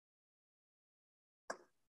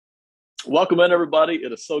Welcome in, everybody.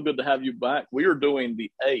 It is so good to have you back. We are doing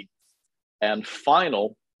the eighth and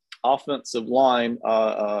final offensive line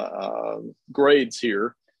grades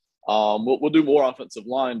here. We'll do more offensive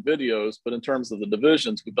line videos, but in terms of the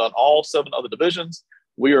divisions, we've done all seven other divisions.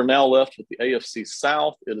 We are now left with the AFC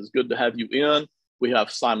South. It is good to have you in. We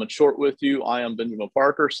have Simon Short with you. I am Benjamin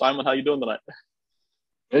Parker. Simon, how you doing tonight?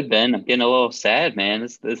 Good, Ben. I'm getting a little sad, man.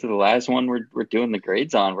 This is the last one we're doing the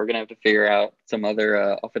grades on. We're gonna have to figure out some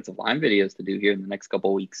other offensive line videos to do here in the next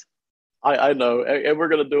couple of weeks. I know, and we're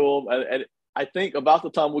going to do them. And I think about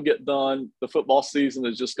the time we get done, the football season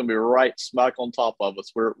is just going to be right smack on top of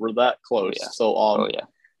us. We're that Oh close. yeah. So Oh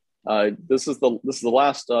yeah. this is the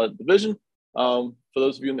last division. For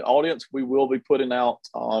those of you in the audience, we will be putting out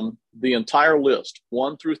the entire list,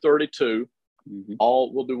 1 through 32. hmm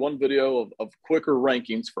All we'll do one video of quicker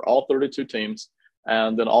rankings for all 32 teams,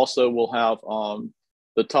 and then also we'll have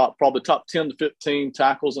probably top 10 to 15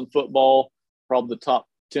 tackles in football, probably the top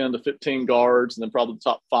 10 to 15 guards, and then probably the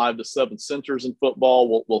top 5 to 7 centers in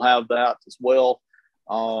football. We'll have that as well.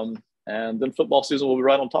 And then football season will be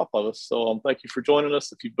right on top of us. So thank you for joining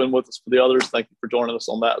us. If you've been with us for the others, thank you for joining us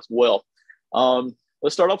on that as well.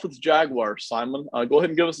 Let's start off with the Jaguars, Simon. Go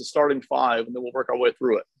ahead and give us a starting five, and then we'll work our way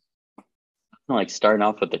through it. Like starting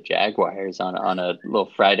off with the Jaguars on a little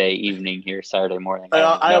Friday evening here, Saturday morning.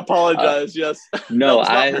 I No, apologize. Yes, that no, was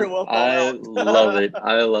not I very well thought I out. love it.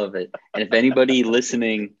 I love it. And if anybody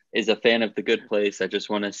listening is a fan of The Good Place, I just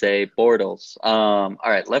want to say Bortles. All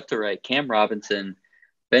right, left to right, Cam Robinson,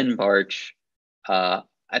 Ben Barch. I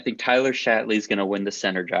think Tyler Shatley is going to win the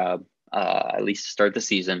center job, at least to start the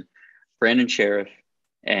season. Brandon Sheriff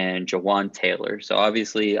and Jawan Taylor. So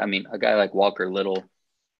obviously, I mean, a guy like Walker Little,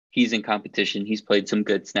 he's in competition. He's played some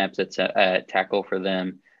good snaps at tackle for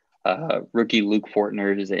them. Rookie Luke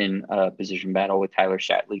Fortner is in a position battle with Tyler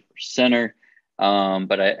Shatley for center.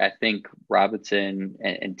 But I think Robinson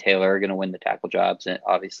and Taylor are going to win the tackle jobs,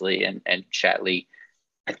 obviously, and Shatley.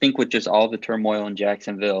 I think with just all the turmoil in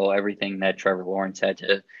Jacksonville, everything that Trevor Lawrence had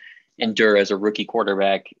to endure as a rookie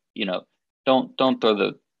quarterback, don't throw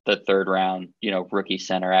the third round, rookie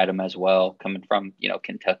center at him as well, coming from,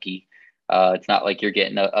 Kentucky. It's not like you're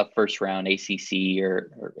getting a first round ACC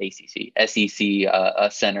or ACC SEC a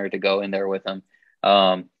center to go in there with him.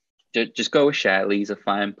 Just go with Shatley. He's a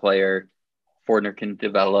fine player. Fortner can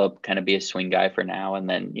develop, kind of be a swing guy for now, and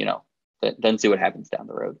then then see what happens down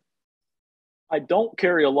the road. I don't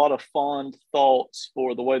carry a lot of fond thoughts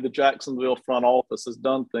for the way the Jacksonville front office has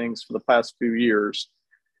done things for the past few years.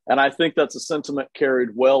 And I think that's a sentiment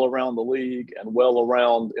carried well around the league and well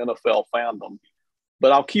around NFL fandom.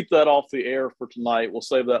 But I'll keep that off the air for tonight. We'll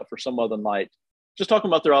save that for some other night. Just talking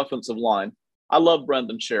about their offensive line. I love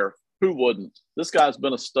Brendan Sheriff. Who wouldn't? This guy's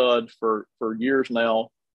been a stud for years now.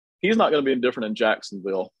 He's not going to be indifferent in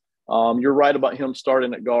Jacksonville. You're right about him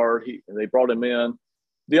starting at guard. They brought him in.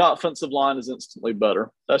 The offensive line is instantly better.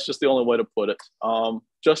 That's just the only way to put it.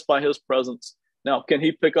 Just by his presence. Now, can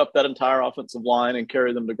he pick up that entire offensive line and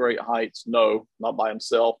carry them to great heights? No, not by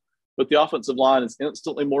himself. But the offensive line is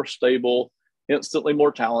instantly more stable, instantly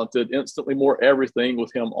more talented, instantly more everything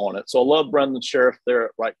with him on it. So I love Brendan Sheriff there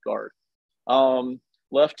at right guard.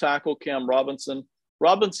 Left tackle, Cam Robinson.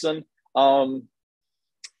 Robinson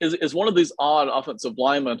is one of these odd offensive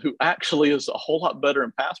linemen who actually is a whole lot better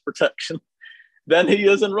in pass protection than he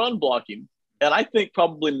is in run blocking. And I think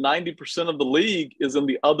probably 90% of the league is in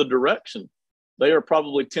the other direction. They are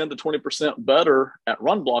probably 10 to 20% better at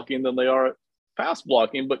run blocking than they are at pass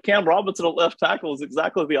blocking. But Cam Robinson at left tackle is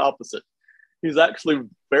exactly the opposite. He's actually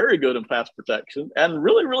very good in pass protection and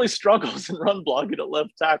really, really struggles in run blocking at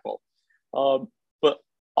left tackle. But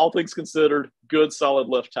all things considered, good, solid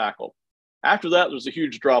left tackle. After that, there's a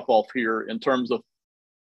huge drop off here in terms of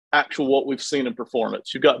actual what we've seen in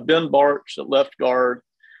performance. You've got Ben Barch at left guard.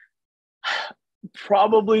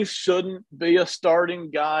 Probably shouldn't be a starting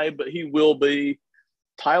guy, but he will be.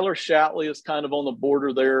 Tyler Shatley is kind of on the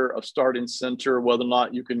border there of starting center. Whether or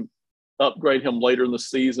not you can upgrade him later in the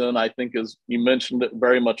season, I think, as you mentioned, it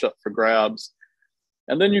very much up for grabs.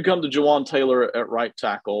 And then you come to Jawan Taylor at right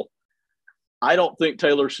tackle. I don't think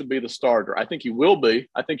Taylor should be the starter. I think he will be.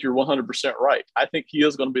 I think you're 100% right. I think he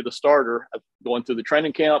is going to be the starter going through the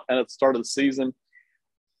training camp and at the start of the season.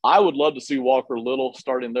 I would love to see Walker Little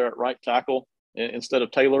starting there at right tackle instead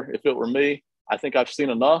of Taylor if it were me. I think I've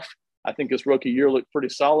seen enough. I think his rookie year looked pretty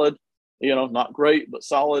solid. Not great, but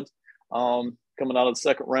solid. Coming out of the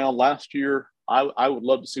second round last year, I would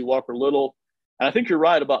love to see Walker Little. And I think you're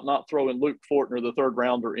right about not throwing Luke Fortner, the third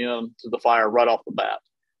rounder, in to the fire right off the bat.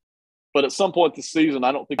 But at some point this season,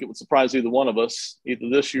 I don't think it would surprise either one of us, either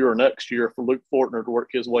this year or next year, for Luke Fortner to work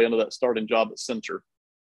his way into that starting job at center.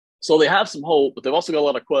 So they have some hope, but they've also got a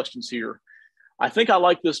lot of questions here. I think I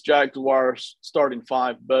like this Jaguars starting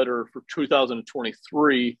five better for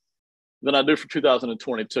 2023 than I do for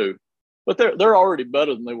 2022. But they're already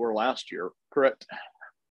better than they were last year, correct?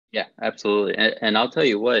 Yeah, absolutely. And I'll tell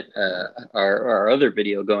you what, our other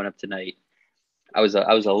video going up tonight, I was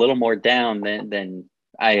a little more down than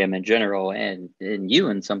I am in general, and you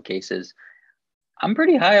in some cases. I'm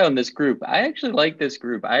pretty high on this group. I actually like this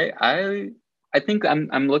group. I think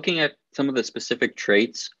I'm looking at some of the specific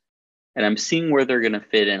traits, and I'm seeing where they're going to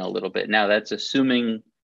fit in a little bit. Now that's assuming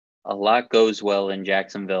a lot goes well in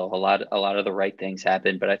Jacksonville. A lot of the right things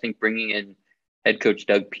happen, but I think bringing in head coach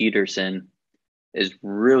Doug Peterson is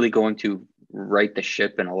really going to right the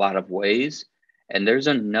ship in a lot of ways. And there's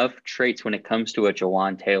enough traits when it comes to a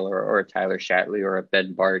Jawan Taylor or a Tyler Shatley or a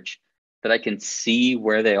Ben Barch that I can see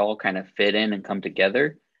where they all kind of fit in and come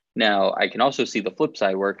together. Now, I can also see the flip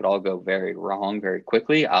side where it could all go very wrong very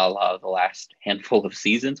quickly, a la the last handful of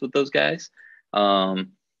seasons with those guys.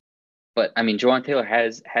 But I mean, Jawan Taylor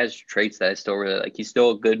has traits that I still really like. He's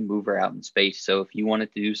still a good mover out in space. So if you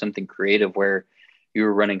wanted to do something creative where you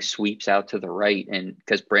were running sweeps out to the right, and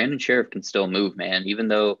because Brandon Sheriff can still move, man, even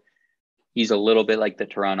though he's a little bit like the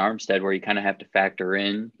Teron Armstead, where you kind of have to factor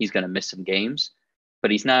in he's going to miss some games,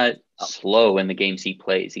 but he's not slow in the games he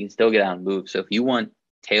plays. He can still get out and move. So if you want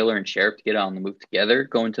Taylor and Sheriff to get on the move together,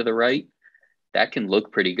 going to the right, that can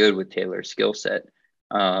look pretty good with Taylor's skill set.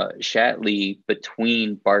 Shatley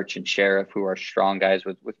between Barch and Sheriff, who are strong guys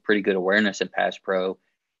with pretty good awareness in pass pro,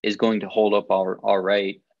 is going to hold up all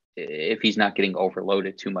right if he's not getting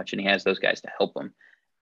overloaded too much and he has those guys to help him.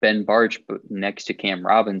 Ben Barch next to Cam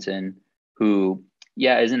Robinson, who,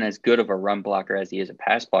 yeah, isn't as good of a run blocker as he is a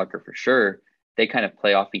pass blocker for sure. They kind of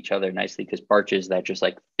play off each other nicely because Barch is that just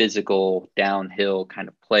like physical downhill kind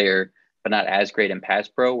of player, but not as great in pass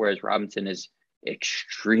pro, whereas Robinson is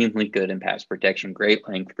extremely good in pass protection, great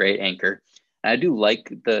length, great anchor. And I do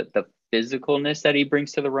like the physicalness that he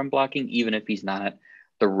brings to the run blocking, even if he's not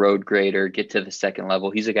the road grader, get to the second level.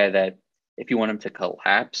 He's a guy that if you want him to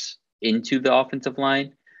collapse into the offensive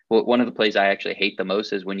line, well, one of the plays I actually hate the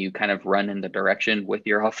most is when you kind of run in the direction with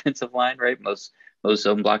your offensive line, right? Most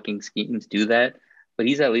zone blocking schemes do that, but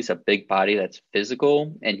he's at least a big body that's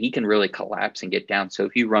physical and he can really collapse and get down. So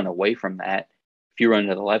if you run away from that, if you run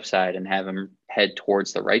to the left side and have him head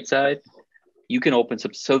towards the right side, you can open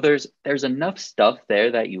some. So there's enough stuff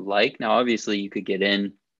there that you like. Now, obviously you could get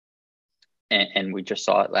in and we just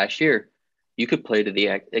saw it last year. You could play to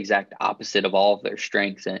the exact opposite of all of their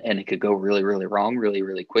strengths and it could go really, really wrong really,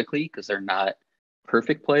 really quickly because they're not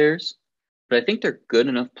perfect players. But I think they're good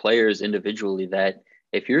enough players individually that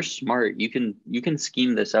if you're smart, you can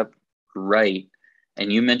scheme this up right.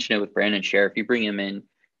 And you mentioned it with Brandon Sheriff. You bring him in,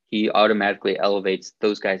 he automatically elevates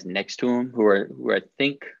those guys next to him who I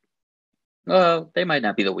think they might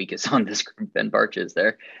not be the weakest on this group. Ben Barch is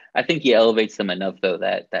there. I think he elevates them enough though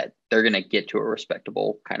that they're going to get to a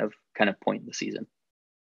respectable kind of point in the season.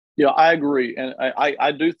 Yeah, I agree, and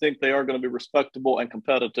I do think they are going to be respectable and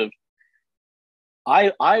competitive.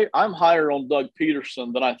 I'm higher on Doug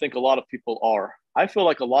Peterson than I think a lot of people are. I feel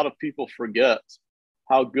like a lot of people forget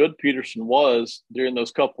how good Peterson was during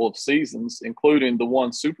those couple of seasons, including the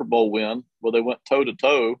one Super Bowl win where they went toe to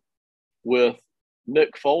toe with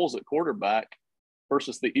Nick Foles at quarterback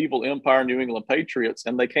versus the evil Empire New England Patriots,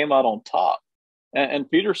 and they came out on top. And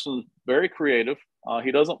Peterson's very creative.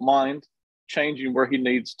 He doesn't mind changing where he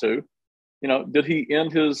needs to. You know, did he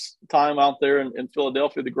end his time out there in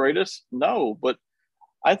Philadelphia the greatest? No, but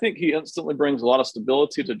I think he instantly brings a lot of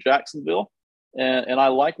stability to Jacksonville, and I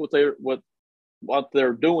like what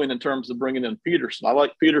they're doing in terms of bringing in Peterson. I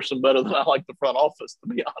like Peterson better than I like the front office,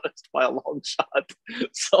 to be honest, by a long shot.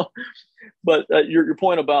 So, but your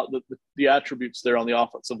point about the attributes there on the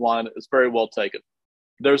offensive line is very well taken.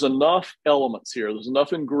 There's enough elements here. There's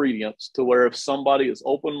enough ingredients to where if somebody is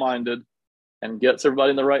open-minded and gets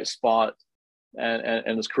everybody in the right spot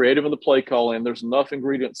and is creative in the play calling, there's enough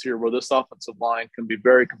ingredients here where this offensive line can be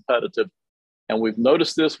very competitive. And we've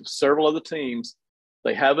noticed this with several other teams.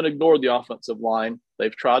 They haven't ignored the offensive line.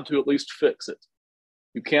 They've tried to at least fix it.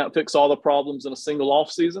 You can't fix all the problems in a single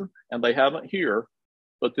offseason, and they haven't here.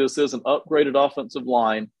 But this is an upgraded offensive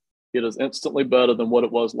line. It is instantly better than what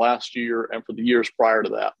it was last year and for the years prior to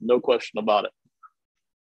that. No question about it.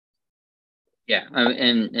 Yeah,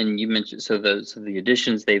 and you mentioned so the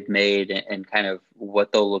additions they've made and kind of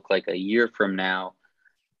what they'll look like a year from now.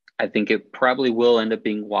 I think it probably will end up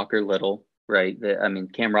being Walker Little, right? I mean,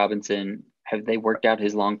 Cam Robinson, have they worked out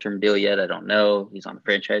his long-term deal yet? I don't know. He's on a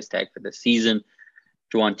franchise tag for this season.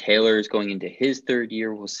 Juwan Taylor is going into his third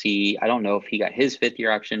year. We'll see. I don't know if he got his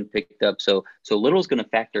fifth-year option picked up. So Little's going to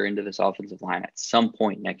factor into this offensive line at some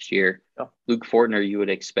point next year. Yeah. Luke Fortner, you would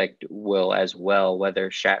expect, will as well, whether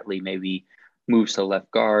Shatley maybe moves to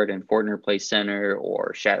left guard and Fortner plays center,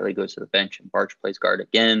 or Shatley goes to the bench and Barch plays guard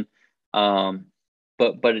again.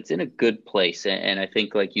 But it's in a good place. And I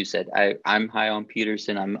think, like you said, I'm high on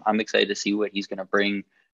Peterson. I'm excited to see what he's going to bring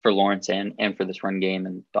for Lawrence and for this run game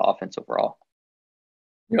and the offense overall.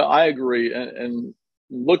 Yeah, I agree. And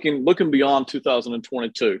looking beyond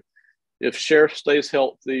 2022, if Sheriff stays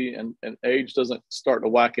healthy and age doesn't start to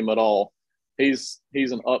whack him at all, he's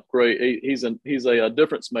an upgrade. He's a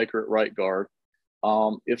difference maker at right guard.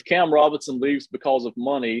 If Cam Robinson leaves because of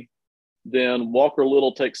money, then Walker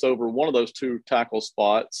Little takes over one of those two tackle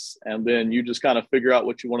spots, and then you just kind of figure out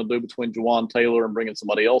what you want to do between Juwan Taylor and bringing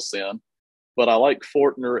somebody else in. But I like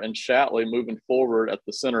Fortner and Shatley moving forward at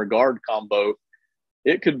the center guard combo.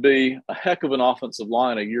 It could be a heck of an offensive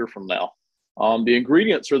line a year from now. The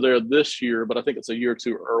ingredients are there this year, but I think it's a year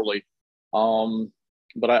too early.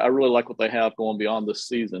 But I really like what they have going beyond this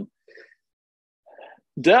season.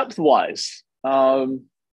 Depth-wise, I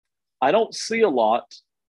don't see a lot.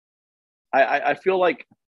 I feel like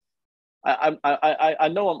I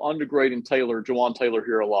know I'm undergrading Juwan Taylor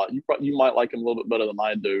here a lot. You might like him a little bit better than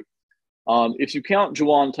I do. If you count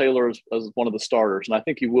Juwan Taylor as one of the starters, and I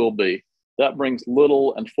think he will be, that brings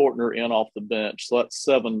Little and Fortner in off the bench. So that's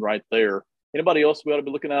 7 right there. Anybody else we ought to be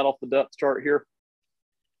looking at off the depth chart here?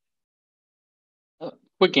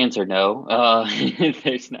 Quick answer, no.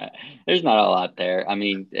 There's not a lot there. I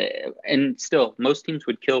mean, and still, most teams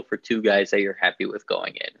would kill for 2 guys that you're happy with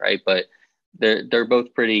going in, right? But they're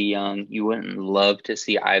both pretty young. You wouldn't love to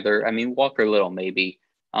see either. I mean, Walker Little maybe,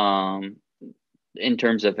 in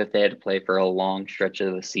terms of if they had to play for a long stretch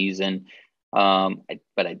of the season.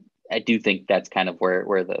 But I do think that's kind of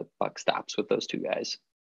where the buck stops with those 2 guys.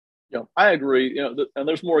 Yeah, I agree. And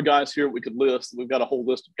there's more guys here we could list. We've got a whole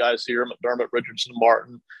list of guys here: McDermott, Richardson,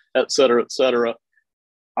 Martin, et cetera, et cetera.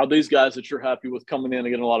 Are these guys that you're happy with coming in and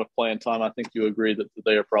getting a lot of playing time? I think you agree that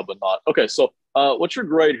they are probably not. Okay, so what's your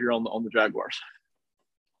grade here on the Jaguars?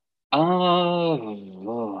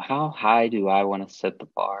 Oh, how high do I want to set the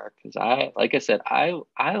bar? Because like I said, I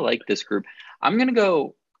like this group. I'm gonna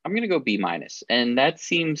go B minus, and that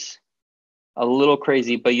seems a little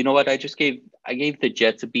crazy, but you know what? I gave the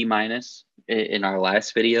Jets a B minus in our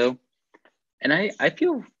last video, and I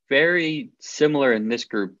feel very similar in this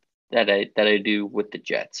group that I do with the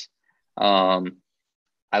Jets. I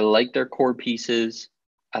like their core pieces.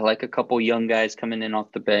 I like a couple young guys coming in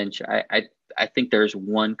off the bench. I think there's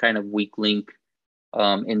one kind of weak link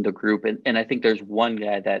in the group, and I think there's one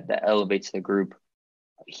guy that elevates the group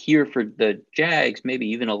here for the Jags, maybe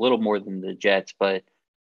even a little more than the Jets, but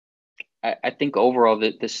I think overall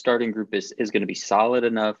the starting group is going to be solid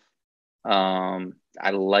enough.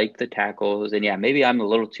 I like the tackles, and yeah, maybe I'm a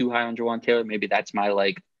little too high on Juwan Taylor. Maybe that's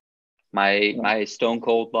my stone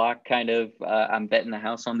cold lock kind of. I'm betting the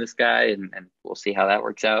house on this guy, and we'll see how that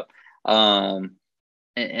works out. And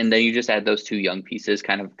then you just add those 2 young pieces,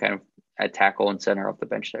 kind of at tackle and center off the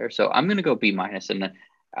bench there. So I'm going to go B minus, and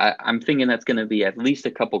I'm thinking that's going to be at least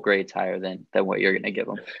a couple grades higher than what you're going to give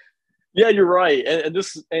them. Yeah, you're right.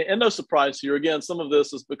 And no surprise here. Again, some of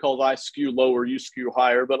this is because I skew lower, you skew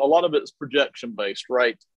higher, but a lot of it is projection based,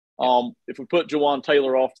 right? If we put Juwan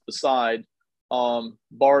Taylor off to the side,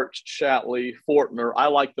 Barch, Shatley, Fortner, I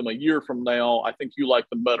like them a year from now. I think you like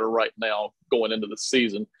them better right now going into the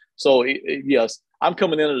season. So yes, I'm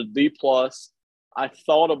coming in at a D plus. I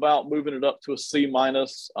thought about moving it up to a C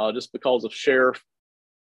minus just because of Sheriff.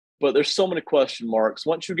 But there's so many question marks.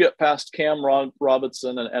 Once you get past Cam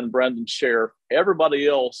Robinson and Brandon Sheriff, everybody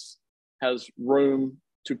else has room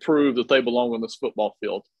to prove that they belong on this football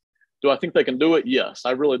field. Do I think they can do it? Yes,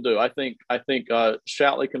 I really do. I think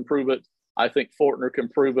Shatley can prove it. I think Fortner can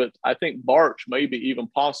prove it. I think Barch maybe even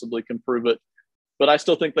possibly can prove it. But I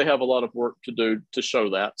still think they have a lot of work to do to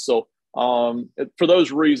show that. So for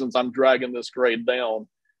those reasons, I'm dragging this grade down.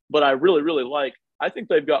 But I really, really I think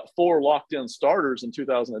they've got 4 locked-in starters in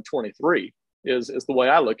 2023 is the way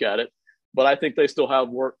I look at it. But I think they still have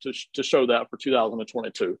work to show that for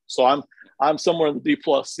 2022. So I'm somewhere in the D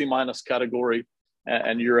plus C minus category,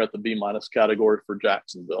 and you're at the B minus category for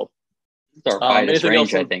Jacksonville. It's our widest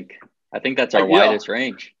range, I think. I think that's our widest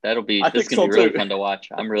range. This is going to be really fun to watch.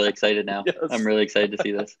 I'm really excited now. Yes. I'm really excited to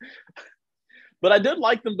see this. But I did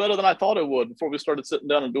like them better than I thought it would before we started sitting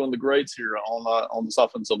down and doing the grades here on this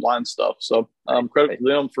offensive line stuff. So credit to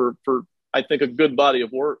them for I think a good body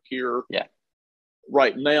of work here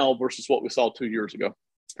right now versus what we saw 2 years ago.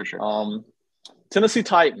 For sure. Tennessee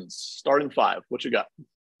Titans, starting five. What you got?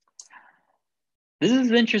 This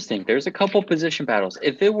is interesting. There's a couple position battles.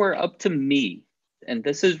 If it were up to me, and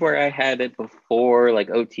this is where I had it before, like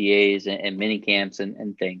OTAs and mini camps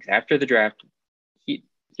and things. After the draft,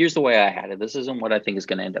 here's the way I had it. This isn't what I think is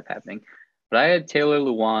going to end up happening. But I had Taylor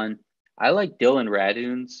Lewan. I like Dylan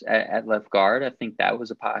Raduns at left guard. I think I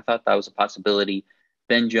thought that was a possibility.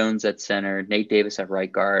 Ben Jones at center, Nate Davis at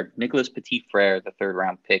right guard, Nicholas Petit-Frere, the third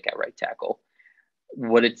round pick at right tackle.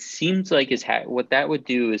 What it seems like is what that would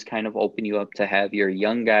do is kind of open you up to have your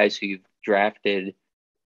young guys who you've drafted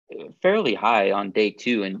fairly high on day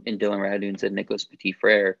two in Dylan Raduns and Nicholas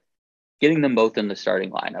Petit-Frere, getting them both in the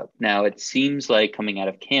starting lineup. Now, it seems like coming out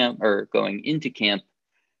of camp or going into camp,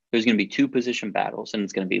 there's going to be two position battles, and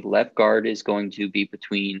it's going to be left guard is going to be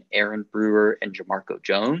between Aaron Brewer and Jamarco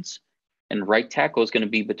Jones, and right tackle is going to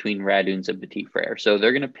be between Raduns and Petit-Frere. So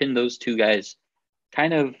they're going to pin those two guys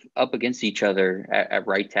kind of up against each other at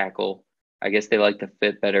right tackle. I guess they like to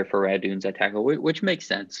fit better for Raduns at tackle, which makes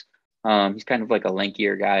sense. He's kind of like a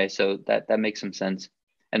lankier guy, so that makes some sense.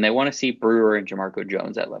 And they want to see Brewer and Jamarco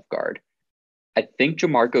Jones at left guard. I think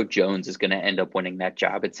Jamarco Jones is going to end up winning that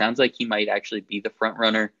job. It sounds like he might actually be the front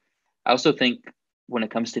runner. I also think when it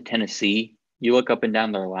comes to Tennessee, you look up and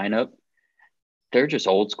down their lineup, they're just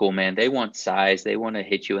old school, man. They want size. They want to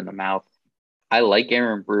hit you in the mouth. I like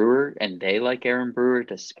Aaron Brewer, and they like Aaron Brewer,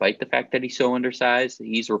 despite the fact that he's so undersized.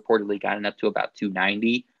 He's reportedly gotten up to about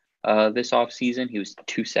 290 this offseason. He was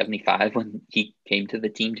 275 when he came to the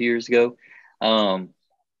team 2 years ago.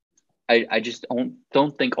 I just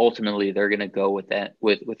don't think ultimately they're going to go with that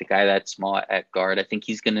with a guy that small at guard. I think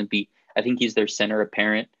he's their center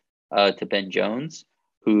apparent to Ben Jones,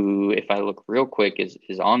 who, if I look real quick,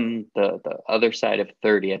 is on the other side of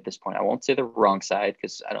 30 at this point. I won't say the wrong side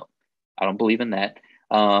because I don't believe in that.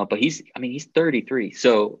 But he's 33.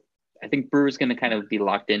 So I think Brewer's going to kind of be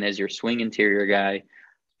locked in as your swing interior guy.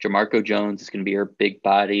 Jamarco Jones is going to be your big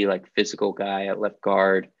body, like physical guy at left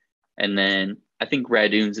guard. And then I think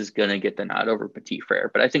Raduns is going to get the nod over Petit-Frere.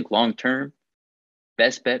 But I think long-term,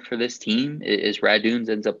 best bet for this team is Raduns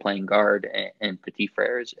ends up playing guard and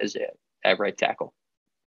Petit-Frere is at right tackle.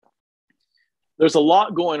 There's a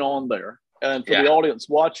lot going on there. And for the audience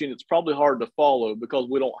watching, it's probably hard to follow because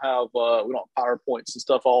we don't have PowerPoints and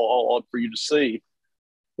stuff all for you to see.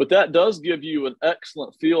 But that does give you an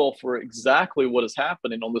excellent feel for exactly what is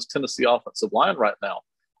happening on this Tennessee offensive line right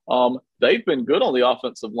now. They've been good on the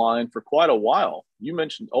offensive line for quite a while. You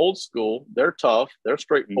mentioned old school. They're tough. They're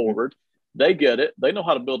straightforward. Mm-hmm. They get it. They know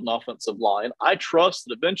how to build an offensive line. I trust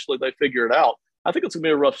that eventually they figure it out. I think it's going to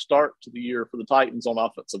be a rough start to the year for the Titans on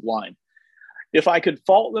offensive line. If I could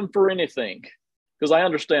fault them for anything, because I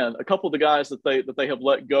understand a couple of the guys that they have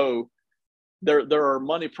let go, there are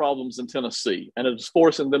money problems in Tennessee, and it's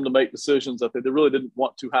forcing them to make decisions that they really didn't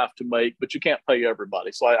want to have to make, but you can't pay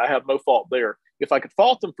everybody. So I have no fault there. If I could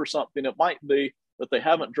fault them for something, it might be that they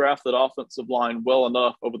haven't drafted offensive line well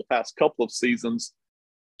enough over the past couple of seasons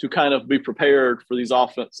to kind of be prepared for these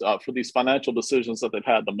for these financial decisions that they've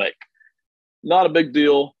had to make. Not a big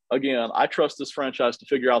deal. Again, I trust this franchise to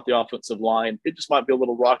figure out the offensive line. It just might be a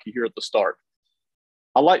little rocky here at the start.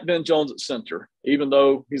 I like Ben Jones at center, even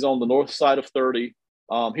though he's on the north side of 30.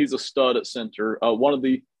 He's a stud at center. One of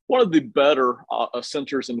the better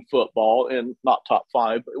centers in football, and not top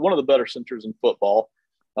five, but one of the better centers in football.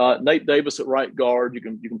 Nate Davis at right guard. You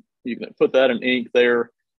can put that in ink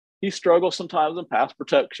there. He struggles sometimes in pass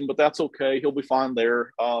protection, but that's okay. He'll be fine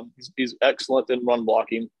there. He's excellent in run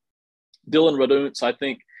blocking. Dylan Raduns, I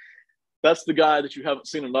think that's the guy that you haven't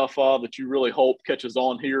seen enough of that you really hope catches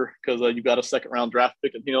on here because you've got a second-round draft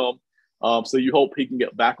pick in him. So you hope he can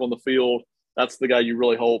get back on the field. That's the guy you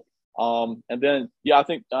really hope. And then, I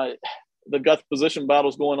think they've got the position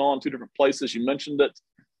battles going on in two different places. You mentioned it.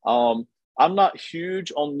 I'm not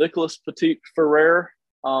huge on Nicholas Petit-Frere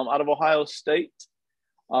out of Ohio State,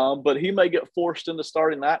 but he may get forced into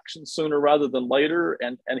starting action sooner rather than later,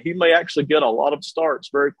 and he may actually get a lot of starts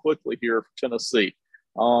very quickly here for Tennessee.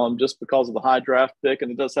 Just because of the high draft pick,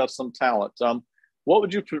 and it does have some talent. What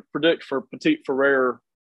would you predict for Petit-Frere,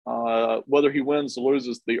 whether he wins or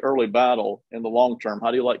loses the early battle in the long term?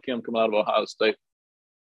 How do you like him coming out of Ohio State?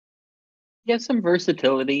 He has some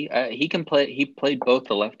versatility. He can play. He played both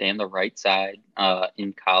the left and the right side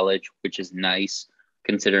in college, which is nice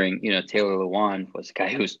considering Taylor Lewan was a guy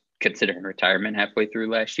who was considering retirement halfway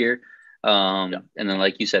through last year. And then,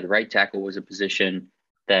 like you said, right tackle was a position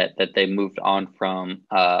that they moved on from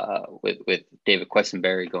with David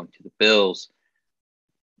Quessenberry going to the Bills.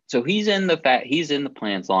 So he's in the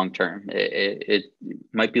plans long term. It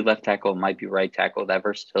might be left tackle, it might be right tackle. That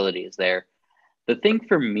versatility is there. The thing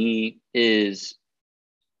for me is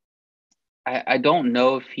I don't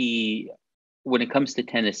know if when it comes to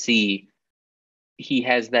Tennessee, he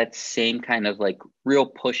has that same kind of like real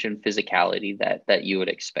push and physicality that you would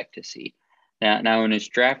expect to see. Now in his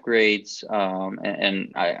draft grades, I'm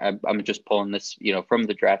just pulling this, from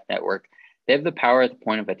the Draft Network. They have the power at the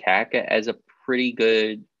point of attack as a pretty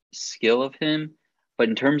good skill of him, but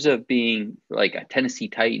in terms of being like a Tennessee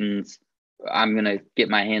Titans, I'm gonna get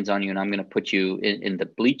my hands on you and I'm gonna put you in the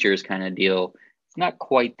bleachers kind of deal. It's not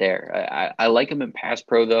quite there. I like him in pass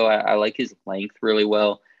pro though. I like his length really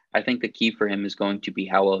well. I think the key for him is going to be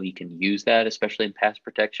how well he can use that, especially in pass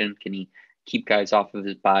protection. Can he keep guys off of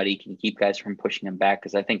his body? Can he keep guys from pushing him back?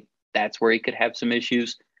 Because I think that's where he could have some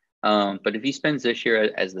issues. But if he spends this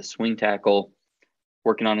year as the swing tackle,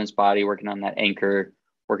 working on his body, working on that anchor,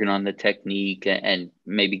 working on the technique, and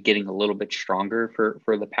maybe getting a little bit stronger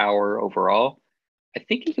for the power overall, I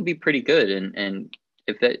think he could be pretty good. And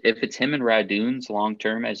if it's him and Raduns long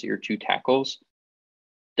term as your two tackles,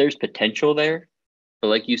 there's potential there. But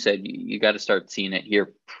like you said, you got to start seeing it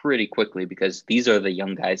here pretty quickly because these are the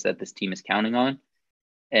young guys that this team is counting on.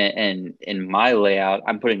 And in my layout,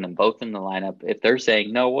 I'm putting them both in the lineup. If they're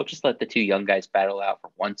saying, no, we'll just let the two young guys battle out for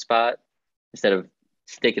one spot instead of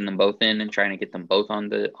sticking them both in and trying to get them both on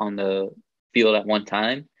the field at one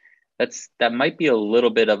time, that might be a little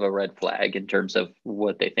bit of a red flag in terms of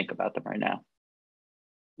what they think about them right now.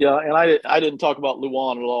 Yeah, and I didn't talk about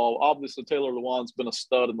Lewan at all. Obviously, Taylor Lewan's been a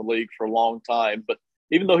stud in the league for a long time, but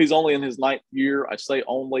even though he's only in his ninth year, I say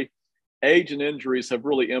only, age and injuries have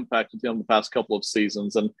really impacted him the past couple of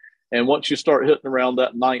seasons. And once you start hitting around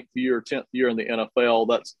that ninth year, 10th year in the NFL,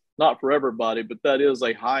 that's not for everybody, but that is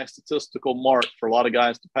a high statistical mark for a lot of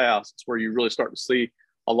guys to pass. It's where you really start to see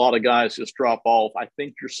a lot of guys just drop off. I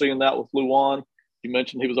think you're seeing that with Lewan. You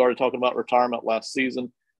mentioned he was already talking about retirement last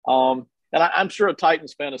season. And I'm sure a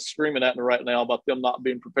Titans fan is screaming at me right now about them not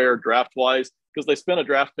being prepared draft-wise because they spent a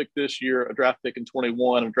draft pick this year, a draft pick in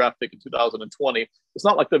 21, a draft pick in 2020. It's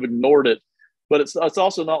not like they've ignored it, but it's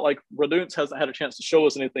also not like Raduns hasn't had a chance to show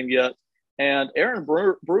us anything yet. And Aaron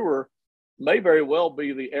Brewer may very well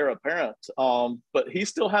be the heir apparent, but he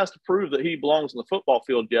still has to prove that he belongs in the football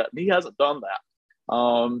field yet, and he hasn't done that.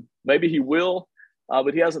 Maybe he will,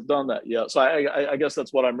 but he hasn't done that yet. So I guess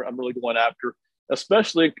that's what I'm really going after,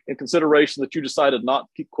 especially in consideration that you decided not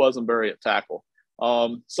to keep Quesenberry at tackle.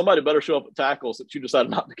 Somebody better show up at tackles that you decided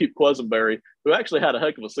not to keep Quesenberry, who actually had a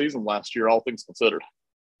heck of a season last year, all things considered.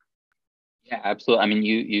 Yeah, absolutely. I mean,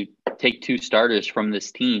 you take two starters from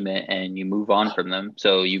this team and you move on from them.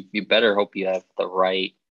 So you better hope you have the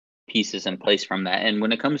right pieces in place from that. And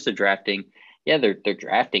when it comes to drafting, yeah, they're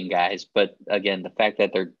drafting guys, but again, the fact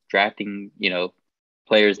that they're drafting,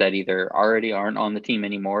 players that either already aren't on the team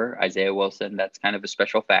anymore, Isaiah Wilson, that's kind of a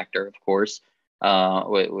special factor, of course,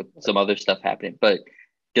 with some other stuff happening. But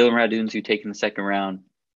Dylan Raduns, you take in the second round,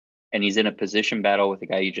 and he's in a position battle with the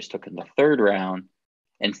guy you just took in the third round,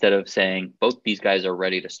 instead of saying both these guys are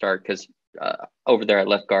ready to start. Because over there at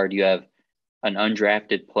left guard, you have an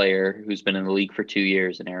undrafted player who's been in the league for 2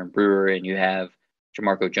 years, and Aaron Brewer, and you have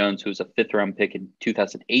Jamarco Jones, who's a fifth-round pick in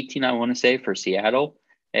 2018, I want to say, for Seattle,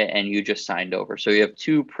 and you just signed over. So you have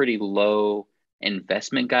two pretty low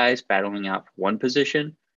investment guys battling out for one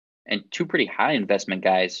position and two pretty high investment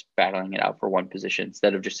guys battling it out for one position,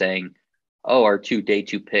 instead of just saying, oh, our two day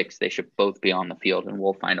two picks, they should both be on the field and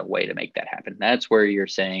we'll find a way to make that happen. That's where you're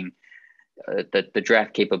saying that the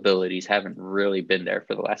draft capabilities haven't really been there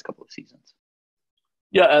for the last couple of seasons.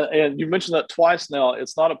 Yeah, and you mentioned that twice now.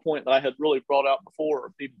 It's not a point that I had really brought out before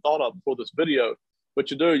or even thought of before this video. But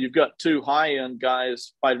you've got two high-end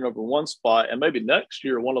guys fighting over one spot, and maybe next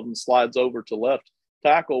year one of them slides over to left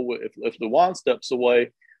tackle if Lewan steps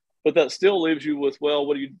away. But that still leaves you with, well,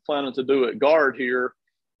 what are you planning to do at guard here?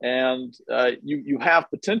 And you have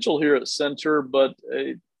potential here at center, but,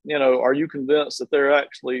 are you convinced that they're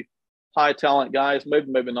actually high-talent guys?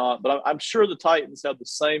 Maybe not. But I'm sure the Titans have the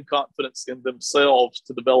same confidence in themselves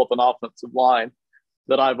to develop an offensive line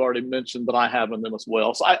that I've already mentioned that I have in them as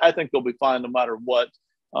well. So I think they'll be fine no matter what.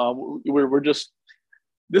 We're just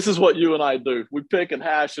 – this is what you and I do. We pick and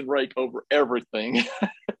hash and rake over everything.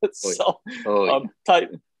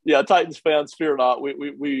 Titans fans, fear not.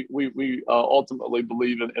 We ultimately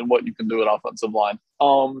believe in what you can do at offensive line.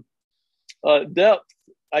 Depth,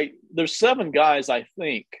 there's 7 guys, I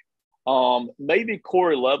think. Maybe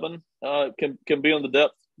Corey Levin can be on the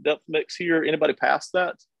depth mix here. Anybody past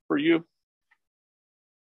that for you?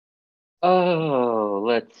 Oh,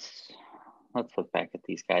 let's look back at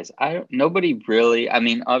these guys. Nobody really. I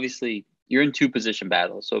mean, obviously, you're in two position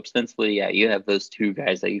battles, so ostensibly, yeah, you have those two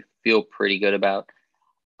guys that you feel pretty good about.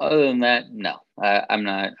 Other than that, no. I'm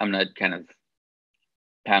not kind of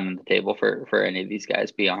pounding the table for any of these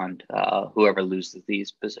guys beyond whoever loses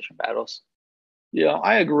these position battles. Yeah,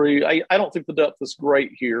 I agree. I don't think the depth is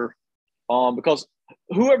great here, because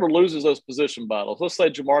whoever loses those position battles, let's say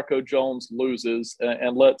Jamarco Jones loses,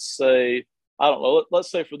 and let's say, I don't know,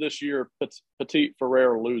 let's say for this year, Petit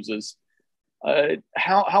Ferrer loses.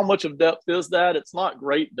 How much of depth is that? It's not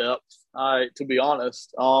great depth, to be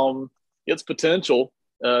honest. It's potential.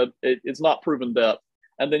 It's not proven depth.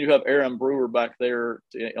 And then you have Aaron Brewer back there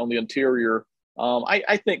on the interior.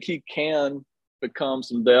 I think he can become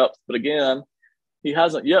some depth, but again, he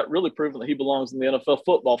hasn't yet really proven that he belongs in the NFL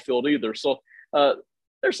football field either. So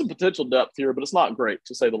there's some potential depth here, but it's not great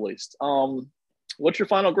to say the least. What's your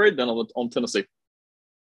final grade then on Tennessee?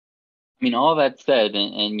 I mean, all that said,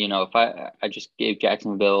 and if I just gave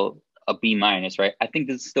Jacksonville a B minus, right? I think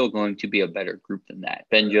this is still going to be a better group than that.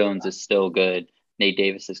 Ben Jones is still good. Nate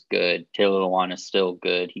Davis is good. Taylor Lewan is still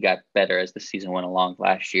good. He got better as the season went along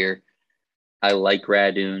last year. I like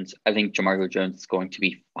Raduns. I think Jamarco Jones is going to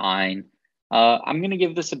be fine. I'm going to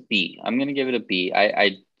give this a B. I'm going to give it a B.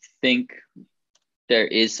 I think there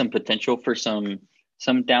is some potential for some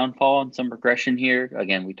downfall and some regression here.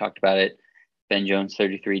 Again, we talked about it. Ben Jones,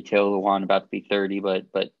 33, Taylor Lewan about to be 30, but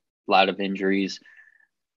a lot of injuries.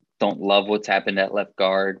 Don't love what's happened at left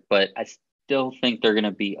guard, but I still think they're going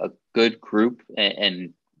to be a good group,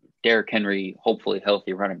 and Derrick Henry, hopefully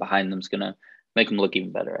healthy, running behind them is going to make them look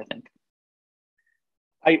even better, I think.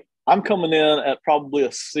 I'm coming in at probably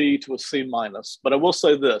a C to a C minus, but I will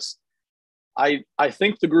say this. I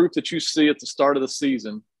think the group that you see at the start of the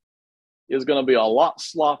season is going to be a lot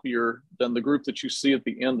sloppier than the group that you see at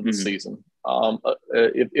the end of the season.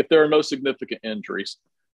 If there are no significant injuries,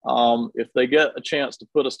 if they get a chance to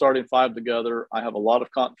put a starting five together, I have a lot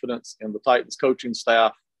of confidence in the Titans coaching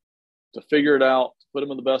staff to figure it out, to put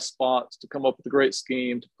them in the best spots, to come up with a great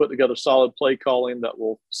scheme, to put together solid play calling that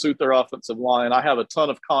will suit their offensive line. I have a ton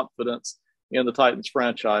of confidence in the Titans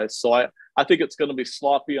franchise. So I think it's going to be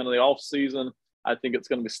sloppy in the offseason. I think it's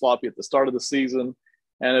going to be sloppy at the start of the season.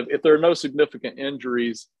 And if there are no significant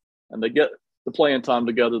injuries and they get the playing time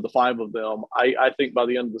together, the five of them, I think by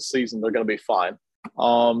the end of the season, they're going to be fine.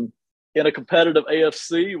 In a competitive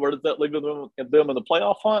AFC, where does that leave them in the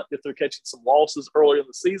playoff hunt? If they're catching some losses early in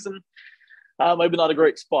the season, maybe not a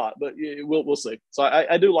great spot, but we'll see. So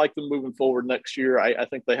I do like them moving forward next year. I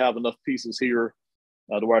think they have enough pieces here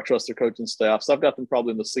to where I trust their coaching staff. So I've got them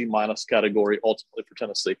probably in the C minus category ultimately for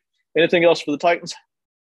Tennessee. Anything else for the Titans?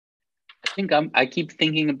 I think I keep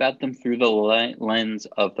thinking about them through the lens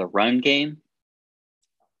of the run game.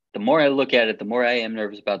 The more I look at it, the more I am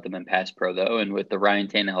nervous about them in pass pro, though. And with the Ryan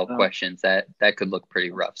Tannehill questions, that could look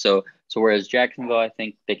pretty rough. So whereas Jacksonville, I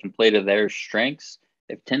think they can play to their strengths.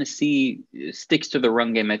 If Tennessee sticks to the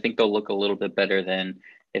run game, I think they'll look a little bit better than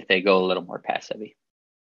if they go a little more pass heavy.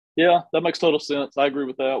 Yeah, that makes total sense. I agree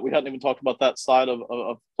with that. We hadn't even talked about that side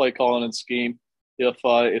of play calling and scheme.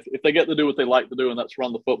 If they get to do what they like to do, and that's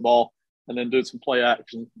run the football and then do some play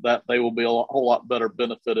action, that they will be a whole lot better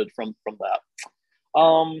benefited from that.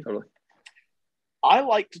 Totally. I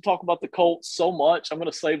like to talk about the Colts so much. I'm going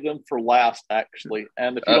to save them for last, actually.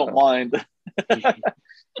 And if you don't mind,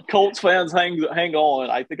 Colts fans, hang on.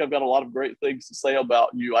 I think I've got a lot of great things to say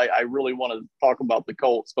about you. I really want to talk about the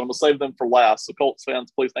Colts, but I'm going to save them for last. So Colts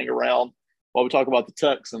fans, please hang around while we talk about the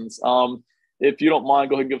Texans. If you don't mind,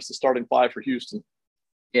 go ahead and give us the starting five for Houston.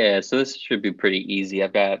 Yeah, so this should be pretty easy.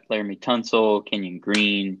 I've got Laramie Tunsil, Kenyon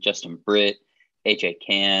Green, Justin Britt, AJ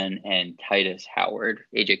Cann, and Titus Howard.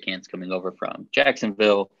 AJ Cann's coming over from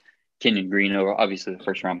Jacksonville. Kenyon Green, obviously the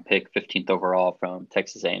first-round pick, 15th overall from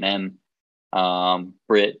Texas A&M.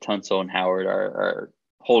 Britt, Tunsil, and Howard are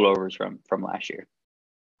holdovers from last year.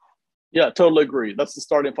 Yeah, totally agree. That's the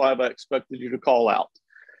starting five I expected you to call out.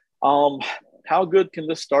 How good can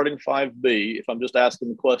this starting five be if I'm just asking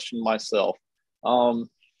the question myself?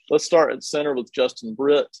 Let's start at center with Justin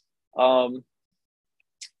Britt.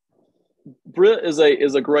 Britt is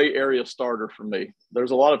a gray area starter for me.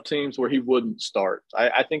 There's a lot of teams where he wouldn't start.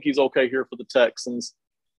 I think he's okay here for the Texans.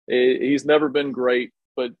 He's never been great,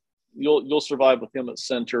 but you'll survive with him at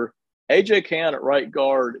center. AJ Cann at right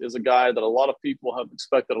guard is a guy that a lot of people have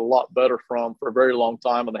expected a lot better from for a very long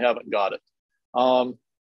time, and they haven't got it.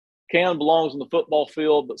 Cann belongs in the football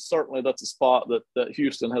field, but certainly that's a spot that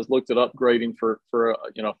Houston has looked at upgrading for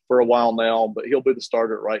a while now. But he'll be the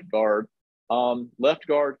starter at right guard. Left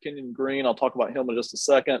guard, Kenyon Green. I'll talk about him in just a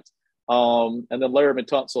second. And then Laramie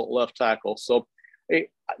Tunsil at left tackle. So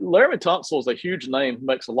Laramie Tunsil is a huge name who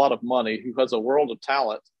makes a lot of money, who has a world of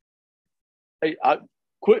talent.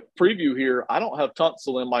 quick preview here. I don't have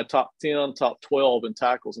Tunsil in my top 10, top 12 in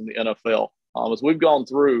tackles in the NFL. As we've gone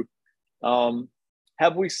through,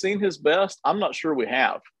 have we seen his best? I'm not sure we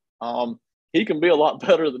have. He can be a lot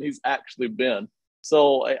better than he's actually been.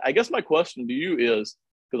 So I guess my question to you is,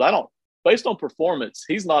 because I don't, based on performance,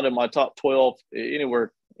 he's not in my top 12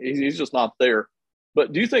 anywhere. He's just not there.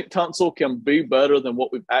 But do you think Tunsil can be better than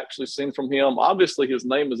what we've actually seen from him? Obviously, his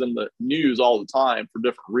name is in the news all the time for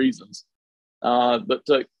different reasons. But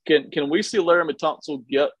can we see Laramie Tunsil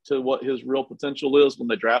get to what his real potential is when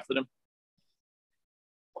they drafted him?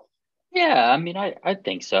 Yeah, I mean, I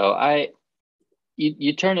think so.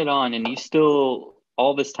 You turn it on and you still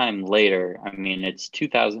all this time later. I mean, it's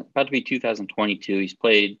 2000 about to be 2022. He's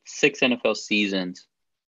played 6 NFL seasons,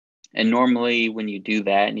 and normally when you do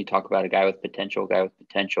that and you talk about a guy with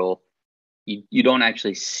potential, you don't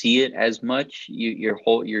actually see it as much.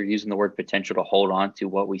 You're using the word potential to hold on to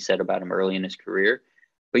what we said about him early in his career,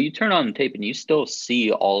 but you turn on the tape and you still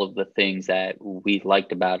see all of the things that we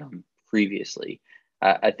liked about him previously.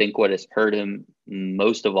 I think what has hurt him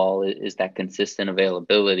most of all is that consistent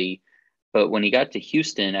availability. But when he got to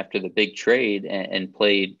Houston after the big trade and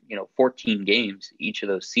played, 14 games each of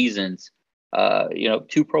those seasons,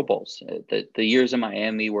 2 Pro Bowls. The years in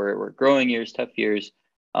Miami were growing years, tough years.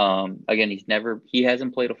 Again, he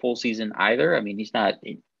hasn't played a full season either. I mean, he's not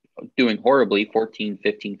doing horribly, 14,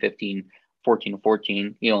 15, 15, 14 to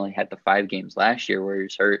 14. He only had the 5 games last year where he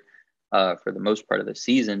was hurt for the most part of the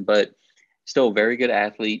season, but still a very good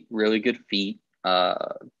athlete, really good feet,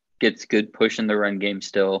 gets good push in the run game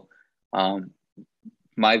still.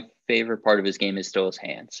 My favorite part of his game is still his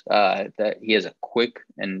hands. That he has a quick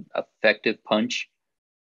and effective punch,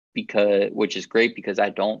 which is great because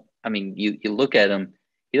you look at him,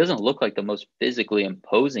 he doesn't look like the most physically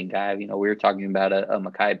imposing guy. We were talking about a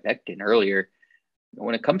Mekhi Becton earlier.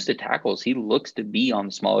 When it comes to tackles, he looks to be on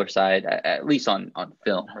the smaller side, at least on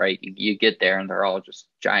film, right? You get there and they're all just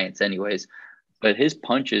giants anyways. But his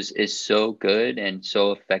punch is so good and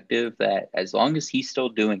so effective that as long as he's still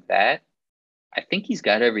doing that, I think he's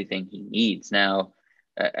got everything he needs. Now,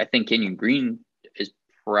 I think Kenyon Green is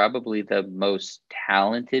probably the most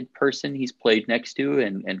talented person he's played next to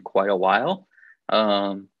in quite a while.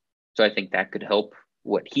 So I think that could help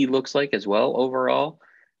what he looks like as well overall.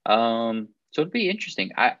 So it'd be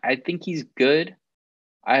interesting. I think he's good.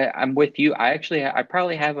 I'm with you. I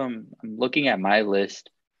probably have him. I'm looking at my list.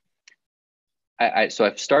 So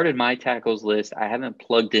I've started my tackles list. I haven't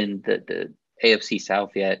plugged in the AFC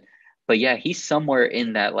South yet, but yeah, he's somewhere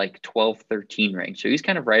in that like 12, 13 range. So he's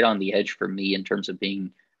kind of right on the edge for me in terms of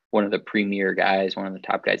being one of the premier guys, one of the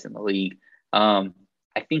top guys in the league.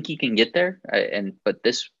 I think he can get there, but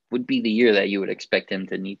this would be the year that you would expect him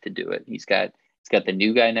to need to do it. He's got the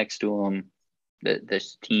new guy next to him.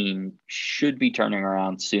 This team should be turning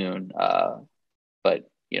around soon, but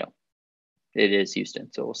it is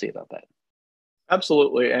Houston, so we'll see about that.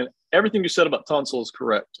 Absolutely, and everything you said about Tunsil is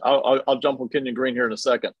correct. I'll jump on Kenyon Green here in a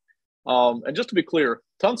second. And just to be clear,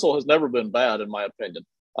 Tunsil has never been bad, in my opinion.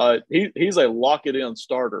 He's a lock it in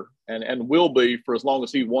starter and will be for as long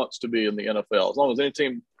as he wants to be in the NFL. As long as any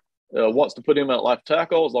team wants to put him at left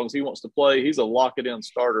tackle, as long as he wants to play, he's a lock it in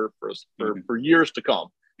starter for years to come.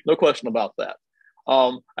 No question about that.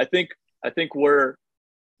 I think where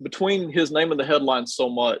between his name in the headlines so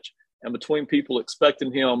much and between people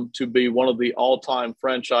expecting him to be one of the all-time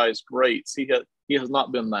franchise greats, he has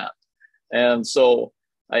not been that. And so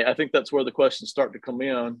I think that's where the questions start to come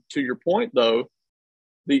in. To your point, though,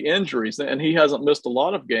 the injuries, and he hasn't missed a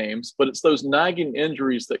lot of games, but it's those nagging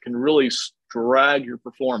injuries that can really drag your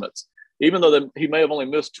performance. Even though he may have only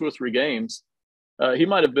missed 2 or 3 games, he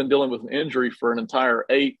might have been dealing with an injury for an entire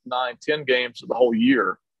 8, 9, 10 games of the whole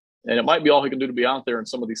year. And it might be all he can do to be out there in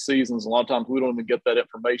some of these seasons. A lot of times we don't even get that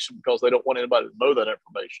information because they don't want anybody to know that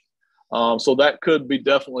information. So that could be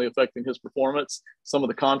definitely affecting his performance. Some of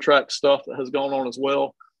the contract stuff that has gone on as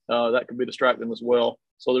well, that could be distracting as well.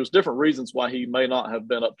 So there's different reasons why he may not have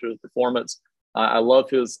been up to his performance. I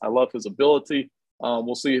love his ability.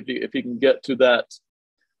 We'll see if he can get to that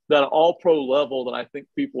all-pro level that I think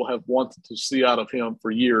people have wanted to see out of him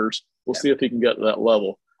for years. We'll see if he can get to that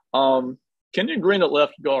level. Kenyon Green at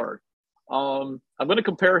left guard. I'm going to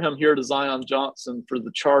compare him here to Zion Johnson for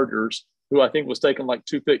the Chargers, who I think was taken like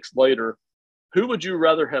 2 picks later. Who would you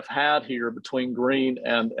rather have had here between Green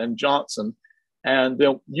and Johnson? And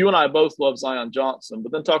then you and I both love Zion Johnson,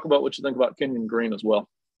 but then talk about what you think about Kenyon Green as well.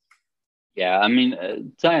 Yeah, I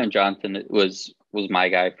mean, Zion Johnson was my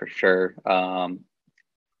guy for sure.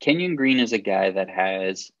 Kenyon Green is a guy that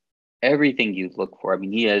has everything you'd look for. I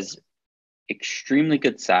mean, he has extremely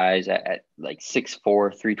good size at like 6'4",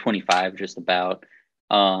 325, just about.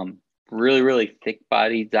 Really, really thick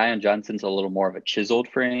body. Zion Johnson's a little more of a chiseled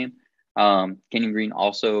frame. Kenyon Green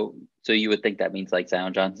also, so you would think that means like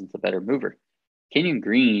Zion Johnson's a better mover. Kenyon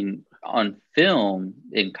Green on film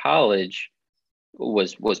in college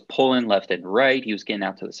was pulling left and right. He was getting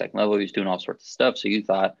out to the second level. He was doing all sorts of stuff. So you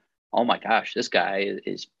thought, oh my gosh, this guy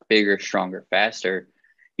is bigger, stronger, faster.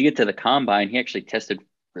 You get to the combine, he actually tested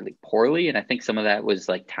really poorly. And I think some of that was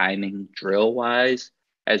like timing drill wise,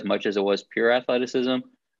 as much as it was pure athleticism,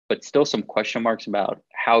 but still some question marks about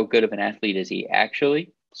how good of an athlete is he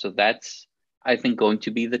actually. So that's, I think, going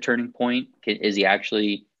to be the turning point. Is he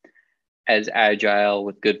actually as agile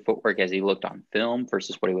with good footwork as he looked on film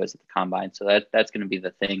versus what he was at the combine? So that's going to be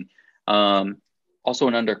the thing. Also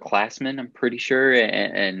an underclassman, I'm pretty sure,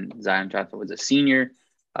 and Zion Johnson was a senior,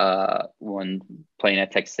 one playing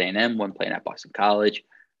at Texas A&M, one playing at Boston College.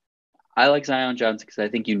 I like Zion Johnson because I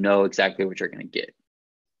think you know exactly what you're going to get.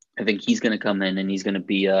 I think he's going to come in and he's going to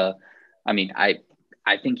be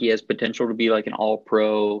I think he has potential to be like an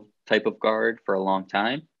all-pro type of guard for a long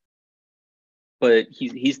time, but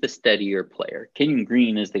he's the steadier player. Kenyon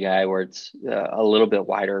Green is the guy where it's a little bit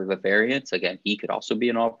wider of a variance. Again, he could also be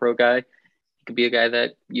an all-pro guy. He could be a guy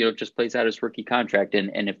that, just plays out his rookie contract.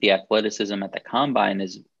 And if the athleticism at the combine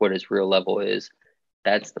is what his real level is,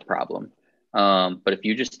 that's the problem. But if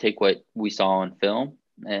you just take what we saw on film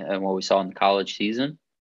and what we saw in the college season,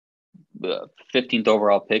 15th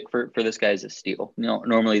overall pick for this guy is a steal.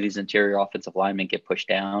 Normally these interior offensive linemen get pushed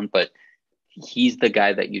down, but he's the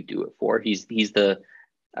guy that you do it for. He's the,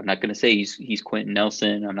 I'm not going to say he's Quentin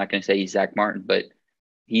Nelson. I'm not going to say he's Zach Martin, but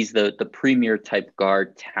he's the premier type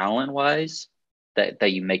guard talent wise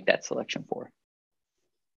that you make that selection for.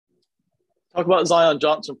 Talk about Zion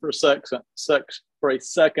Johnson for a second,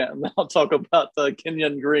 and then I'll talk about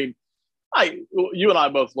Kenyon Green. You and I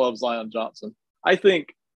both love Zion Johnson. I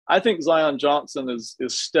think Zion Johnson is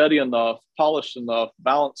steady enough, polished enough,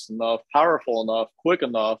 balanced enough, powerful enough, quick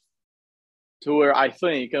enough to where I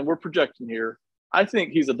think, and we're projecting here, I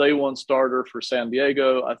think he's a day one starter for San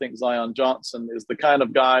Diego. I think Zion Johnson is the kind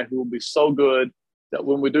of guy who will be so good that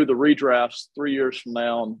when we do the redrafts 3 years from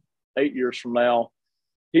now and 8 years from now,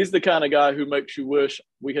 he's the kind of guy who makes you wish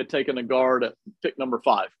we had taken a guard at pick number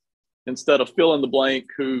 5 instead of fill in the blank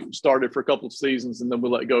who started for a couple of seasons and then we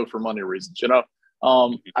let go for money reasons.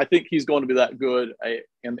 I think he's going to be that good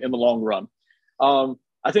in the long run.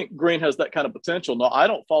 I think Green has that kind of potential. No, I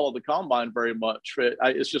don't follow the combine very much.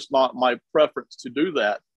 It's just not my preference to do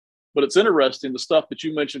that. But it's interesting. The stuff that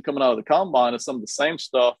you mentioned coming out of the combine is some of the same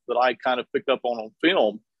stuff that I kind of picked up on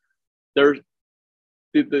film.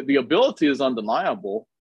 The ability is undeniable.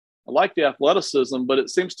 I like the athleticism, but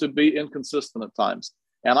it seems to be inconsistent at times.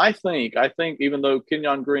 And I think even though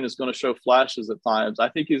Kenyon Green is going to show flashes at times, I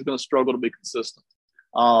think he's going to struggle to be consistent.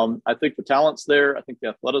 I think the talent's there. I think the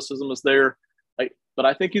athleticism is there. But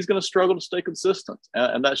I think he's going to struggle to stay consistent.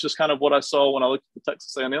 And that's just kind of what I saw when I looked at the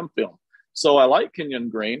Texas A&M film. So I like Kenyon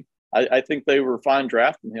Green. I think they were fine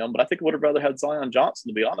drafting him, but I think I would have rather had Zion Johnson,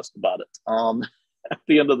 to be honest about it, at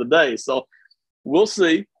the end of the day. So we'll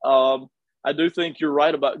see. I do think you're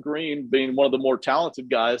right about Green being one of the more talented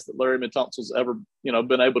guys that Larry Tunsil's ever,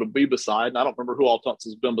 been able to be beside. And I don't remember who all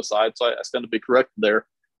Tunsil's been beside, so I stand to be corrected there.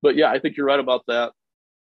 But yeah, I think you're right about that.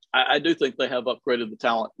 I do think they have upgraded the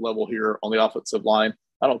talent level here on the offensive line.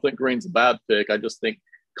 I don't think Green's a bad pick. I just think,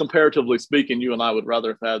 comparatively speaking, you and I would rather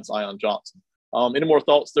have had Zion Johnson. Any more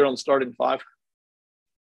thoughts there on the starting 5?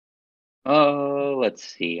 Oh, let's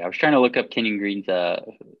see. I was trying to look up Kenyon Green's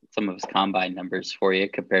some of his combine numbers for you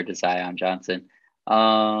compared to Zion Johnson.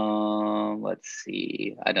 Let's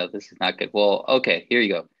see. I know this is not good. Well, okay, here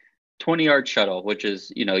you go. 20-yard shuttle, which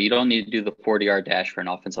is, you don't need to do the 40-yard dash for an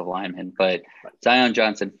offensive lineman, but Zion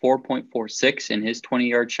Johnson, 4.46 in his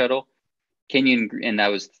 20-yard shuttle. And that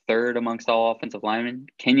was third amongst all offensive linemen.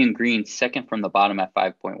 Kenyon Green, second from the bottom at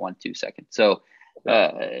 5.12 seconds. So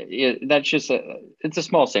that's just it's a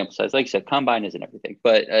small sample size. Like I said, combine isn't everything,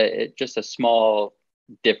 but it's just a small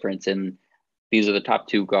difference in these are the top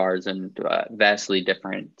 2 guards and vastly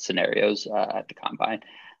different scenarios at the combine.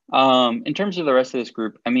 In terms of the rest of this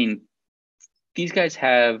group, I mean, these guys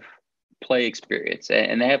have play experience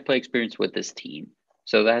and they have play experience with this team.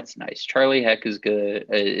 So that's nice. Charlie Heck is good,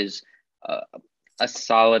 is a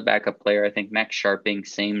solid backup player. I think Max Sharping,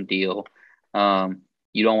 same deal.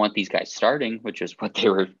 You don't want these guys starting, which is what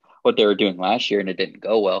they were doing last year, and it didn't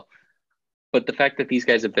go well. But the fact that these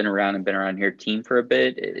guys have been around here team for a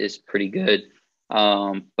bit is pretty good.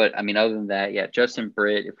 But I mean, other than that, yeah, Justin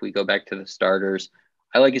Britt, if we go back to the starters,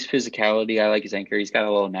 I like his physicality. I like his anchor. He's got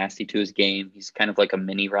a little nasty to his game. He's kind of like a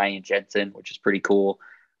mini Ryan Jensen, which is pretty cool.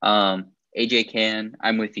 AJ Can,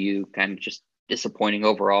 I'm with you. Kind of just disappointing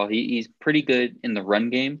overall. He's pretty good in the run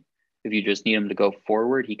game. If you just need him to go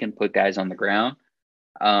forward, he can put guys on the ground.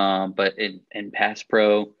 But in pass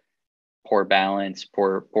pro, poor balance,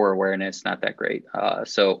 poor awareness, not that great.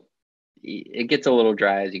 So it gets a little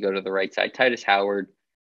dry as you go to the right side. Titus Howard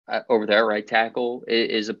over there, right tackle,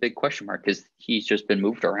 is a big question mark because he's just been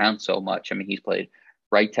moved around so much. I mean, he's played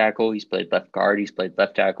right tackle, he's played left guard, he's played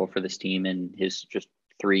left tackle for this team in his just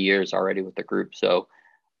 3 years already with the group. So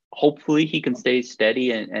hopefully he can stay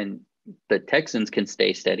steady and the Texans can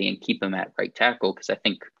stay steady and keep him at right tackle because I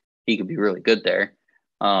think he could be really good there.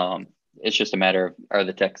 It's just a matter of, are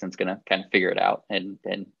the Texans going to kind of figure it out and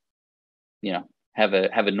have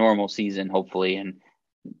a normal season, hopefully, and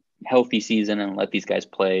healthy season, and let these guys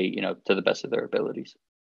play, to the best of their abilities.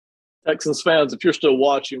 Texans fans, if you're still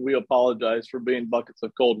watching, we apologize for being buckets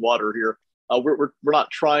of cold water here. We're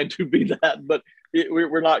not trying to be that, but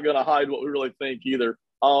we're not going to hide what we really think either.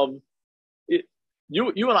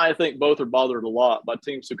 You and I think both are bothered a lot by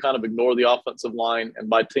teams who kind of ignore the offensive line and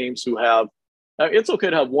by teams who have it's okay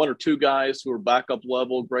to have one or two guys who are backup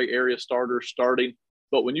level, great area starters starting.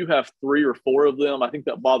 But when you have 3 or 4 of them, I think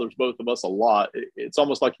that bothers both of us a lot. It's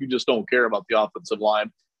almost like you just don't care about the offensive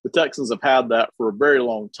line. The Texans have had that for a very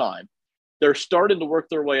long time. They're starting to work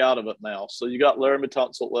their way out of it now. So you got Laramie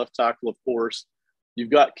Tunsil, left tackle, of course. You've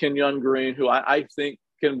got Kenyon Green, who I think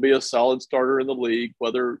can be a solid starter in the league.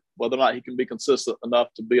 Whether or not he can be consistent enough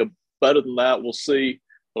to be better than that, we'll see.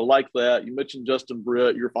 But I like that. You mentioned Justin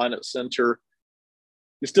Britt. You're fine at center.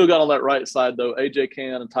 You still got on that right side, though, A.J.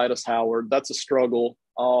 Cann and Titus Howard. That's a struggle.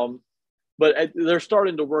 But they're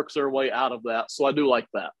starting to work their way out of that. So I do like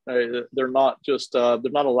that. They're not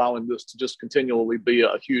allowing this to just continually be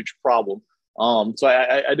a huge problem. So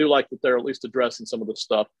I do like that they're at least addressing some of this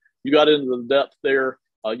stuff. You got into the depth there.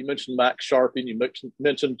 You mentioned Max Sharping. You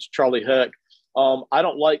mentioned Charlie Heck. I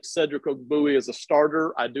don't like Cedric Ogbuie as a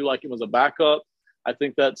starter. I do like him as a backup. I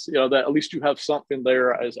think that's, that at least you have something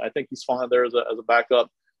there. I think he's fine there as a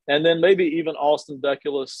backup. And then maybe even Austin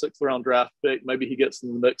Deculus, 6th round draft pick. Maybe he gets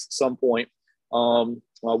in the mix at some point.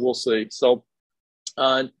 We'll see. So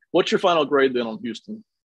what's your final grade then on Houston?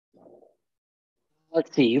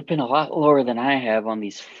 Let's see. You've been a lot lower than I have on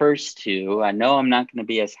these first two. I know I'm not going to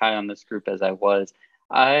be as high on this group as I was.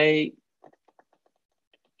 I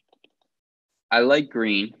like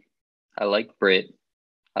Green. I like Britt.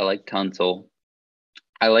 I like Tunsil.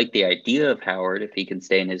 I like the idea of Howard if he can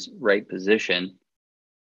stay in his right position,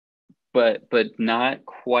 but not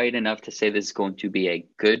quite enough to say this is going to be a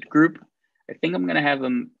good group. I think I'm going to have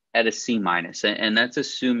him at a C-, and that's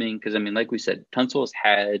assuming, because, I mean, like we said, Tunsil has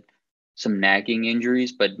had some nagging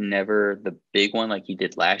injuries, but never the big one like he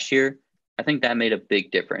did last year. I think that made a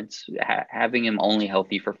big difference. Having him only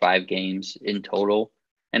healthy for 5 games in total,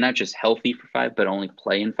 and not just healthy for 5, but only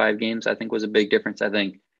play in 5 games, I think was a big difference. I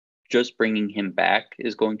think just bringing him back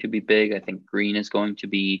is going to be big. I think Green is going to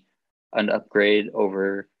be an upgrade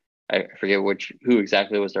over, I forget who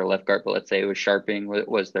exactly was their left guard, but let's say it was Sharping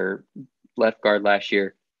was their left guard last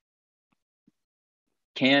year.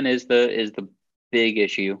 Cann is the big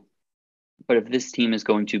issue. But if this team is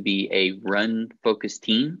going to be a run-focused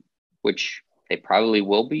team, which they probably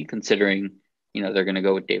will be, considering, they're going to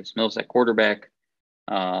go with Davis Mills at quarterback,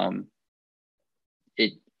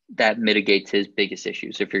 that mitigates his biggest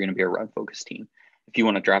issues if you're going to be a run-focused team. If you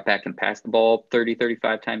want to drop back and pass the ball 30,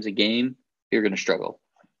 35 times a game, you're going to struggle.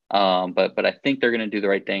 But I think they're going to do the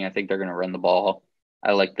right thing. I think they're going to run the ball.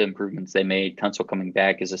 I like the improvements they made. Tunsil coming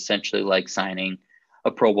back is essentially like signing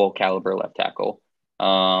a Pro Bowl caliber left tackle.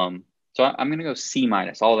 So I'm going to go C-.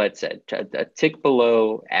 All that said, a tick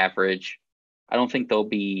below average. I don't think they'll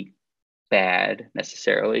be bad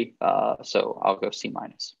necessarily. So I'll go C-.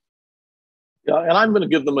 Yeah, and I'm going to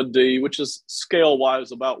give them a D, which is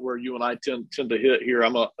scale-wise about where you and I tend to hit here.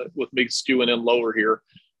 With me skewing in lower here.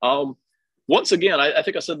 Once again, I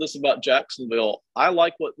think I said this about Jacksonville. I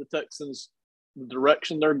like what the Texans, the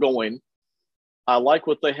direction they're going. I like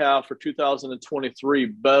what they have for 2023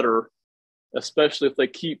 better, especially if they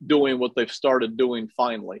keep doing what they've started doing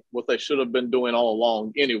finally, what they should have been doing all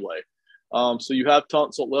along anyway. So you have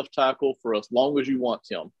Tunsil left tackle for as long as you want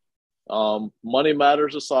him. Money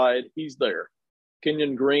matters aside, he's there.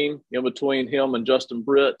 Kenyon Green in between him and Justin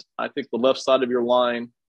Britt. I think the left side of your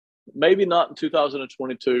line, maybe not in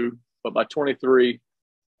 2022, but by 23,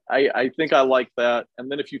 I think I like that.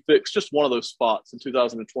 And then if you fix just one of those spots in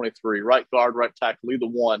 2023, right guard, right tackle, either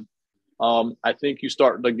one, I think you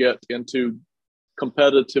start to get into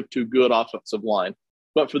competitive to good offensive line.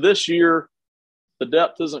 But for this year, the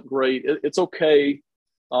depth isn't great. It's okay.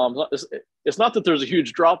 it's not that there's a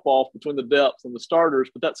huge drop off between the depth and the starters,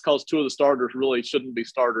 but that's because two of the starters really shouldn't be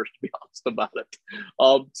starters, to be honest about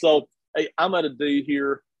it. So hey, I'm at a D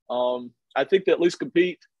here. I think they at least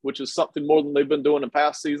compete, which is something more than they've been doing in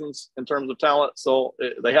past seasons in terms of talent. So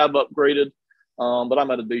they have upgraded, but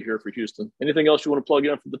I'm at a D here for Houston. Anything else you want to plug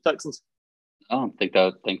in for the Texans? I don't think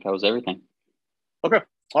that was everything. Okay.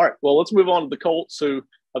 All right. Well, let's move on to the Colts, who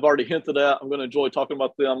I've already hinted at. I'm going to enjoy talking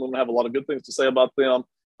about them. I'm going to have a lot of good things to say about them.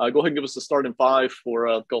 Go ahead and give us the starting five for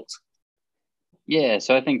the Colts. Yeah,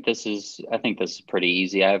 so I think this is pretty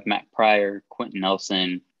easy. I have Matt Pryor, Quentin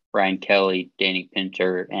Nelson, Ryan Kelly, Danny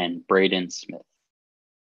Pinter, and Braden Smith.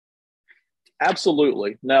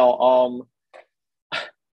 Absolutely. Now,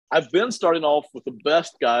 I've been starting off with the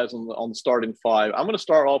best guys on the starting five. I'm going to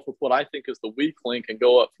start off with what I think is the weak link and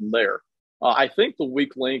go up from there. I think the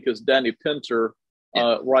weak link is Danny Pinter,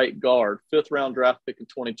 right guard, 5th-round draft pick in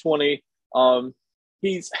 2020. I'm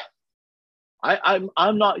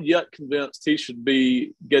not yet convinced he should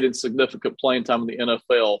be getting significant playing time in the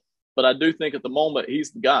NFL, but I do think at the moment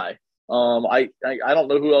he's the guy. I don't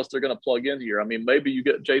know who else they're going to plug in here. I mean, maybe you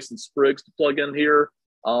get Jason Spriggs to plug in here.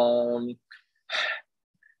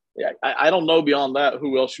 Yeah, I don't know beyond that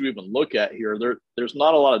who else you even look at here. There's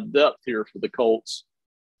not a lot of depth here for the Colts,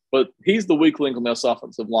 but he's the weak link on this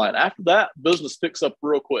offensive line. After that, business picks up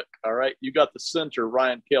real quick. All right, you got the center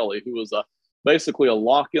Ryan Kelly, who was basically a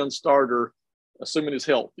lock-in starter, assuming he's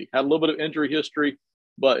healthy. Had a little bit of injury history,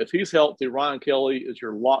 but if he's healthy, Ryan Kelly is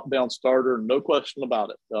your lockdown starter, no question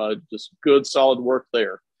about it. Just good, solid work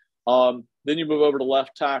there. Then you move over to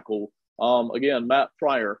left tackle. Again, Matt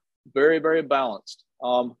Pryor, very, very balanced.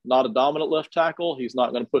 Not a dominant left tackle. He's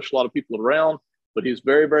not going to push a lot of people around, but he's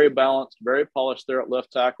very, very balanced, very polished there at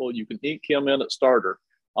left tackle. You can ink him in at starter.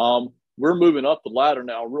 We're moving up the ladder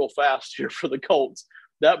now real fast here for the Colts.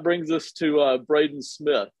 That brings us to Braden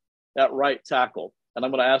Smith at right tackle. And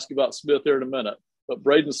I'm going to ask you about Smith here in a minute. But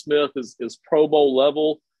Braden Smith is Pro Bowl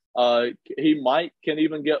level. He can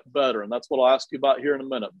even get better, and that's what I'll ask you about here in a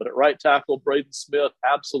minute. But at right tackle, Braden Smith,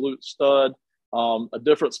 absolute stud, a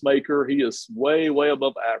difference maker. He is way, way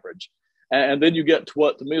above average. And then you get to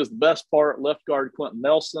what to me is the best part, left guard Quentin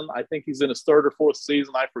Nelson. I think he's in his 3rd or 4th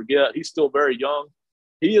season. I forget. He's still very young.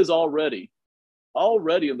 He is already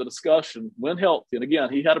in the discussion when healthy. And again,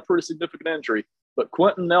 he had a pretty significant injury, but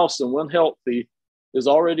Quentin Nelson, when healthy, is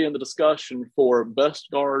already in the discussion for best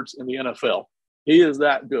guards in the NFL. He is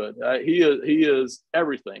that good. He is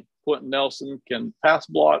everything. Quentin Nelson can pass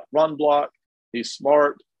block, run block. He's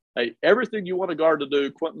smart. Everything you want a guard to do,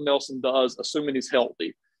 Quentin Nelson does, assuming he's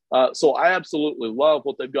healthy. So I absolutely love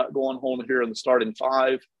what they've got going on here in the starting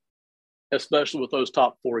five, especially with those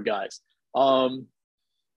top 4 guys.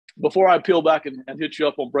 Before I peel back and hit you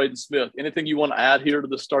up on Braden Smith, anything you want to add here to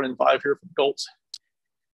the starting five here for the Colts?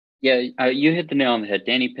 Yeah, you hit the nail on the head.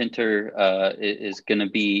 Danny Pinter is going to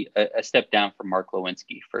be a step down from Mark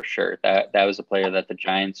Lewinsky for sure. That was a player that the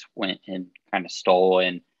Giants went and kind of stole,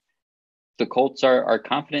 and the Colts are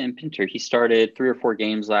confident in Pinter. He started 3 or 4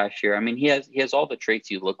 games last year. I mean, he has all the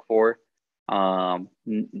traits you look for.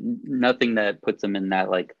 Nothing that puts him in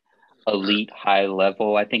that like elite high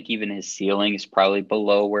level. I think even his ceiling is probably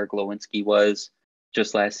below where Glowinski was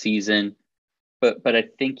just last season. But I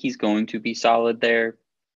think he's going to be solid there.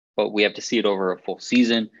 But we have to see it over a full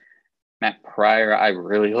season. Matt Pryor, I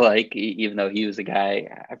really like, even though he was a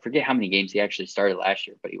guy, I forget how many games he actually started last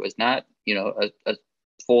year, but he was not, a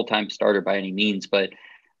full-time starter by any means. But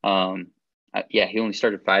he only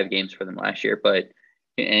started 5 games for them last year, but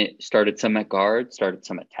started some at guard, started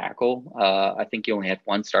some at tackle. I think he only had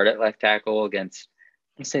 1 start at left tackle against,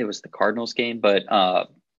 let's say it was the Cardinals game, but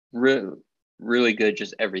really good,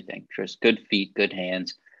 just everything. Just good feet, good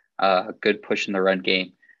hands, good push in the run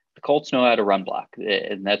game. The Colts know how to run block,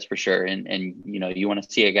 and that's for sure. And you want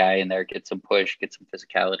to see a guy in there get some push, get some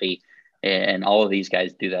physicality, and all of these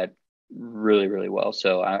guys do that really, really well.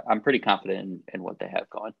 So I'm pretty confident in what they have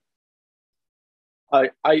going.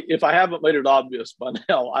 If I haven't made it obvious by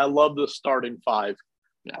now, I love this starting five.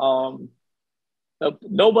 Yeah.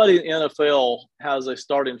 Nobody in the NFL has a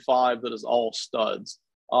starting five that is all studs.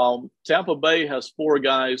 Tampa Bay has 4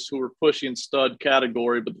 guys who are pushing stud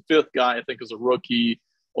category, but the 5th guy I think is a rookie,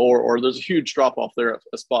 or there's a huge drop off there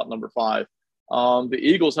at spot number 5. The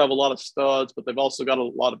Eagles have a lot of studs, but they've also got a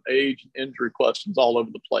lot of age and injury questions all over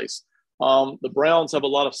the place. The Browns have a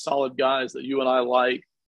lot of solid guys that you and I like,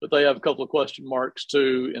 but they have a couple of question marks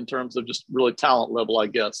too in terms of just really talent level, I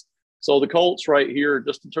guess. So the Colts right here,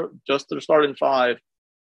 just their starting 5,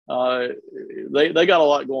 they got a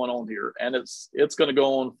lot going on here, and it's going to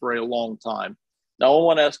go on for a long time. Now I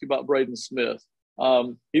want to ask you about Braden Smith.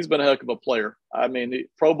 He's been a heck of a player. I mean,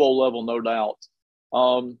 Pro Bowl level, no doubt.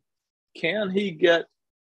 Um, can he get?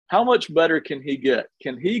 How much better can he get?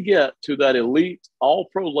 Can he get to that elite all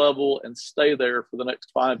pro level and stay there for the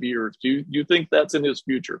next 5 years? Do you think that's in his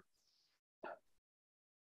future?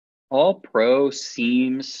 All pro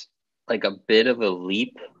seems like a bit of a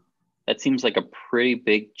leap. That seems like a pretty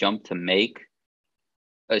big jump to make,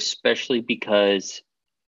 especially because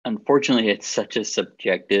unfortunately it's such a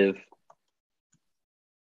subjective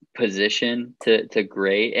position to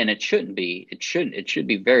grade, and it shouldn't be. It should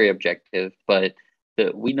be very objective, but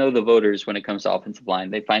we know the voters when it comes to offensive line.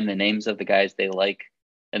 They find the names of the guys they like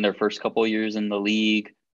in their first couple of years in the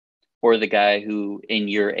league, or the guy who in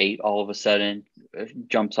year 8 all of a sudden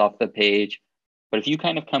jumps off the page. But if you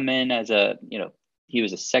kind of come in as he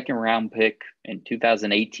was a second round pick in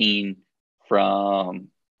 2018 from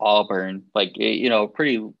Auburn, like,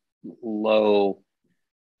 pretty low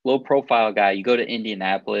profile guy. You go to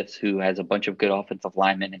Indianapolis, who has a bunch of good offensive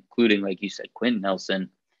linemen, including, like you said, Quinn Nelson,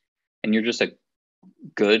 and you're just a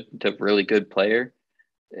good to really good player.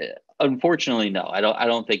 Unfortunately, no, I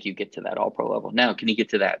don't think you get to that all pro level. Now, can you get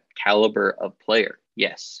to that caliber of player?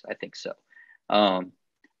 Yes, I think so.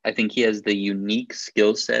 I think he has the unique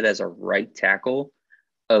skill set as a right tackle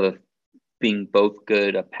of being both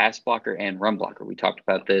good a pass blocker and run blocker. We talked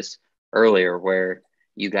about this earlier, where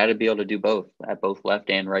you got to be able to do both at both left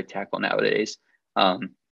and right tackle nowadays. And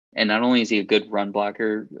not only is he a good run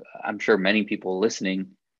blocker, I'm sure many people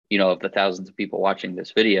listening, of the thousands of people watching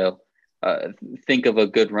this video, think of a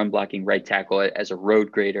good run blocking right tackle as a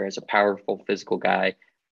road grader, as a powerful physical guy.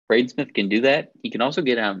 Braden Smith can do that. He can also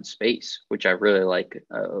get out in space, which I really like,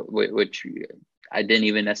 which I didn't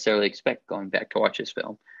even necessarily expect going back to watch his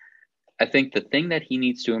film. I think the thing that he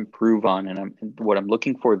needs to improve on, and what I'm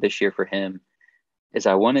looking for this year for him, is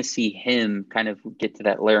I want to see him kind of get to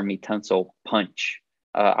that Laramie Tunsil punch.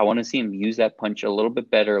 I want to see him use that punch a little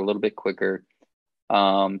bit better, a little bit quicker,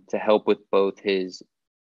 to help with both his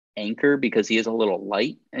anchor, because he is a little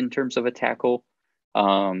light in terms of a tackle.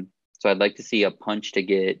 So I'd like to see a punch to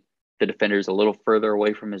get the defenders a little further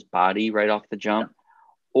away from his body right off the jump,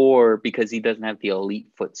 or because he doesn't have the elite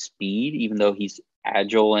foot speed, even though he's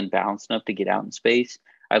agile and balanced enough to get out in space.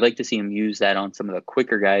 I'd like to see him use that on some of the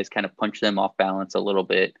quicker guys, kind of punch them off balance a little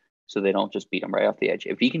bit so they don't just beat him right off the edge.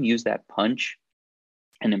 If he can use that punch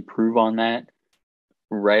and improve on that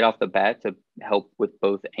right off the bat to help with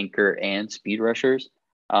both anchor and speed rushers,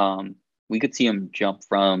 we could see him jump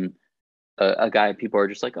from a guy people are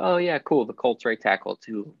just like, oh yeah, cool, the Colts right tackle,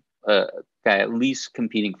 to a guy at least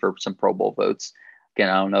competing for some Pro Bowl votes. Again,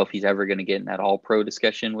 I don't know if he's ever going to get in that all pro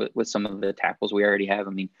discussion with some of the tackles we already have.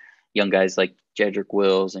 I mean, young guys like Jedrick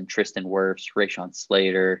Wills and Tristan Wirfs, Rashawn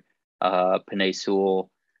Slater, Penei Sewell.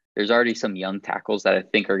 There's already some young tackles that I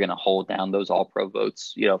think are going to hold down those all pro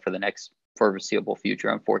votes, for the foreseeable future,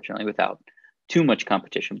 unfortunately, without too much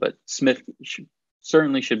competition. But Smith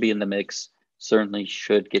certainly should be in the mix, certainly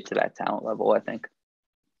should get to that talent level, I think.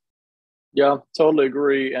 Yeah, totally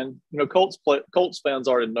agree. And Colts fans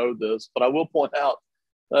already know this, but I will point out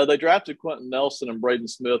they drafted Quentin Nelson and Braden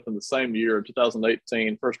Smith in the same year,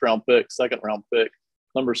 2018, first round pick, second round pick,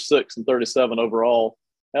 number 6 and 37 overall.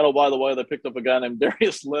 And oh, by the way, they picked up a guy named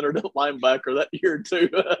Darius Leonard at linebacker that year too.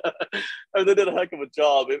 And they did a heck of a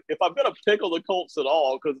job. If I'm going to pickle the Colts at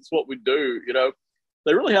all, because it's what we do,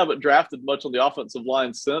 they really haven't drafted much on the offensive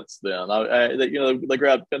line since then. They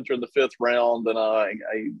grabbed Pinter in the 5th round, and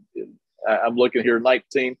I'm looking here,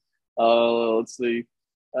 19. Let's see.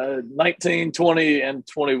 19, 20, and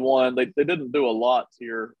 21. They didn't do a lot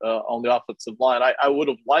here on the offensive line. I would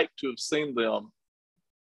have liked to have seen them,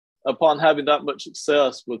 upon having that much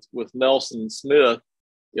success with Nelson Smith.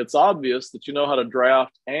 It's obvious that you know how to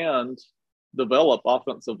draft and develop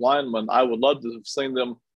offensive linemen. I would love to have seen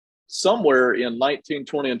them somewhere in 19,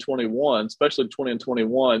 20, and 21, especially 20 and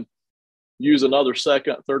 21, use another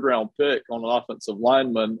second, third round pick on an offensive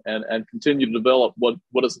lineman and continue to develop what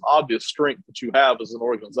is an obvious strength that you have as an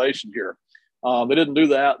organization here. They didn't do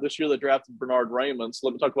that. This year they drafted Bernard Raymond. So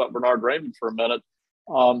let me talk about Bernard Raymond for a minute.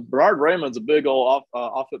 Bernard Raymond's a big old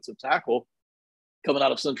offensive tackle coming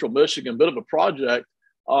out of Central Michigan, bit of a project.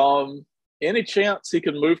 Any chance he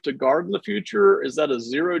can move to guard in the future? Is that a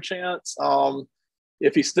zero chance?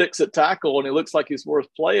 If he sticks at tackle and he looks like he's worth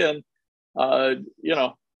playing,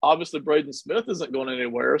 obviously Braden Smith isn't going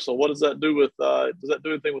anywhere. So what does that do with does that do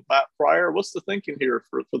anything with Matt Pryor? What's the thinking here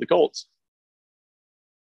for the Colts?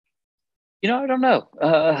 I don't know.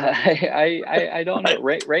 I don't know.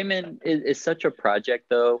 Raymond is such a project,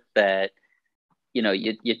 though, that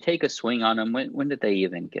you take a swing on him. When did they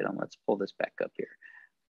even get him? Let's pull this back up here.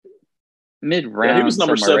 mid Yeah, he was round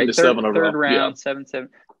number somewhere, right? 77 Third overall. Yeah. round, 7-7.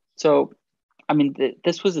 So, I mean,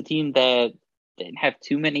 this was a team that didn't have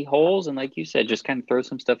too many holes, and like you said, just kind of throw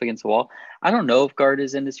some stuff against the wall. I don't know if guard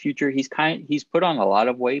is in his future. He's put on a lot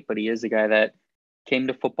of weight, but he is a guy that came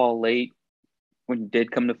to football late. When he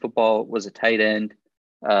did come to football, was a tight end.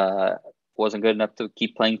 Wasn't good enough to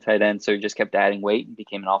keep playing tight end, so he just kept adding weight and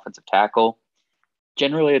became an offensive tackle.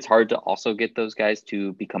 Generally, it's hard to also get those guys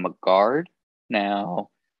to become a guard. Now,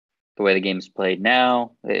 the way the game is played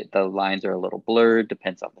now, the lines are a little blurred,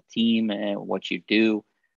 depends on the team and what you do.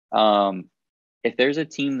 If there's a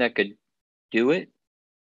team that could do it,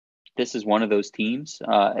 this is one of those teams,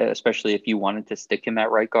 especially if you wanted to stick him at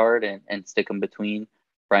right guard and stick him between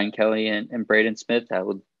Brian Kelly and Braden Smith. That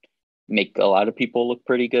would make a lot of people look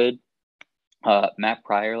pretty good. Matt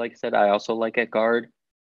Pryor, like I said, I also like at guard.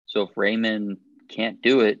 So if Raymond can't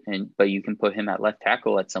do it, but you can put him at left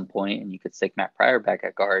tackle at some point and you could stick Matt Pryor back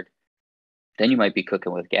at guard, then you might be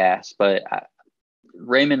cooking with gas. But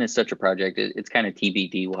Raymond is such a project. It's kind of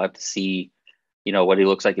TBD. We'll have to see, what he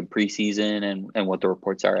looks like in preseason and what the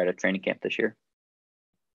reports are at a training camp this year.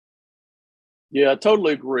 Yeah, I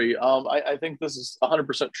totally agree. I think this is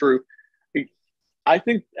 100% true. I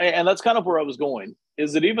think, and that's kind of where I was going.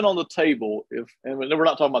 Is it even on the table and we're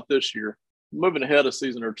not talking about this year, moving ahead a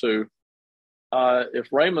season or two, if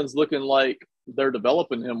Raymond's looking like they're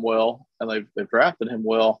developing him well and they've drafted him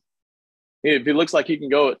well, if he looks like he can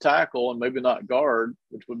go at tackle and maybe not guard,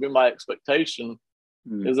 which would be my expectation,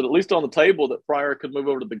 is it at least on the table that Pryor could move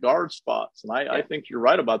over to the guard spots? And I think you're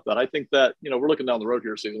right about that. I think that, we're looking down the road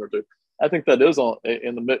here a season or two. I think that is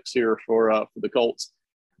in the mix here for the Colts.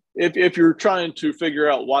 If you're trying to figure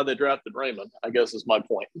out why they drafted Raymond, I guess is my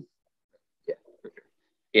point.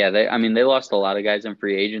 Yeah, they lost a lot of guys in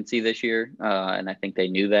free agency this year, and I think they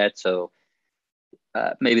knew that. So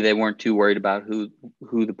maybe they weren't too worried about who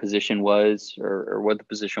the position was or what the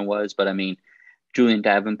position was. But I mean, Julian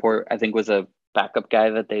Davenport, I think, was a backup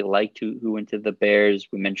guy that they liked who went to the Bears.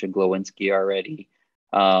 We mentioned Glowinski already.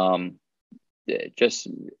 Just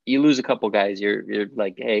you lose a couple guys, you're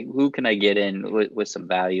like, hey, who can I get in with some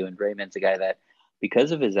value? And Raymond's a guy that,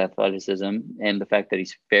 because of his athleticism and the fact that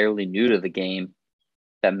he's fairly new to the game,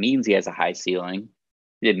 that means he has a high ceiling.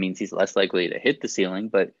 It means he's less likely to hit the ceiling,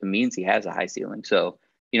 but it means he has a high ceiling. So,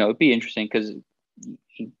 it'd be interesting because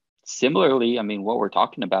similarly, I mean, what we're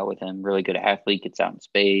talking about with him, really good athlete, gets out in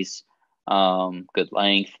space, good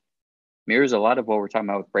length, mirrors a lot of what we're talking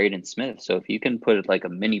about with Braden Smith. So if you can put like a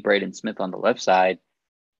mini Braden Smith on the left side,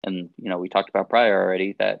 and, we talked about Pryor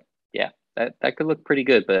already, that could look pretty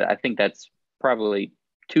good. But I think that's probably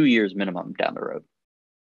 2 years minimum down the road.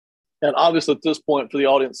 And obviously, at this point, for the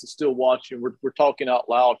audience that's still watching, we're talking out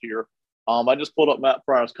loud here. I just pulled up Matt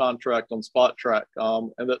Pryor's contract on Spot Track.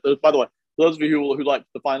 And by the way, those of you who like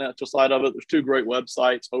the financial side of it, there's two great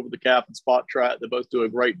websites, Over the Cap and Spot Track. They both do a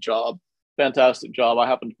great job, fantastic job. I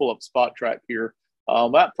happen to pull up Spot Track here.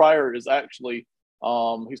 Matt Pryor is actually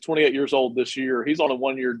he's 28 years old this year. He's on a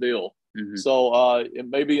 1-year deal. Mm-hmm. So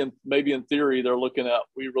maybe in theory they're looking at,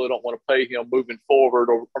 we really don't want to pay him moving forward,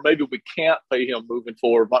 or maybe we can't pay him moving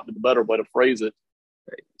forward. Might be the better way to phrase it.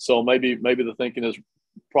 Right. So maybe the thinking is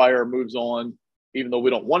Pryor moves on, even though we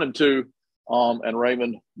don't want him to, and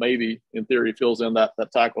Raymond maybe in theory fills in that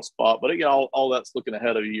tackle spot. But again, all that's looking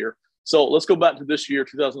ahead of a year. So let's go back to this year,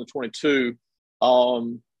 2022.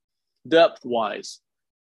 Depth wise,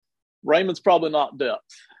 Raymond's probably not depth.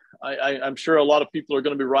 I'm sure a lot of people are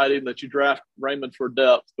going to be writing that you draft Raymond for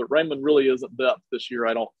depth, but Raymond really isn't depth this year,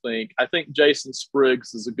 I don't think. I think Jason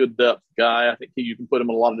Spriggs is a good depth guy. I think you can put him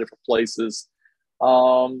in a lot of different places.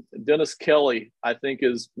 Dennis Kelly, I think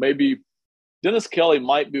Dennis Kelly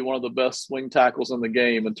might be one of the best swing tackles in the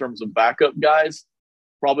game in terms of backup guys.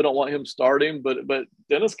 Probably don't want him starting, but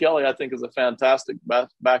Dennis Kelly, I think, is a fantastic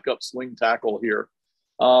backup swing tackle here.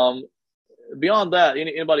 Beyond that,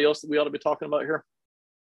 anybody else that we ought to be talking about here?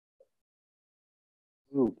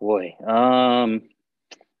 Oh boy. No,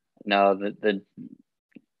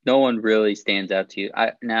 no one really stands out to you.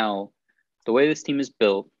 Now, the way this team is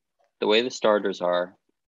built, the way the starters are,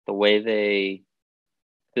 the way they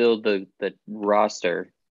build the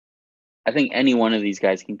roster, I think any one of these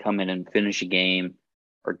guys can come in and finish a game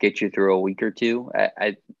or get you through a week or two.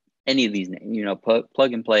 Any of these,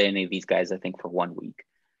 plug and play any of these guys, I think, for 1 week,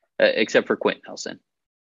 except for Quentin Nelson.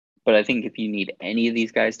 But I think if you need any of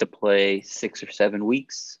these guys to play 6 or 7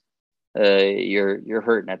 weeks, you're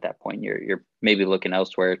hurting at that point. You're maybe looking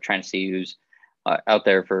elsewhere, trying to see who's out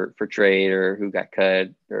there for trade or who got cut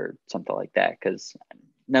or something like that. Because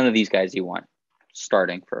none of these guys you want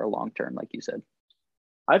starting for a long term, like you said.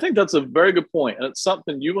 I think that's a very good point, and it's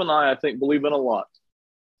something you and I think, believe in a lot.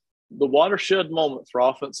 the watershed moment for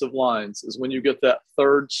offensive lines is when you get that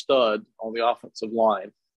third stud on the offensive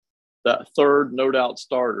line, that third no doubt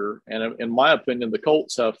starter. And in my opinion, the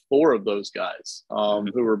Colts have four of those guys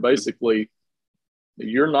who are basically,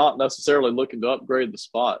 you're not necessarily looking to upgrade the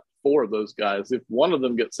spot. Four of those guys. If one of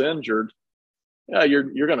them gets injured, yeah,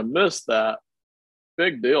 you're going to miss that.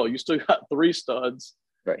 Big deal. You still got three studs.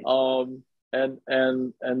 Right. And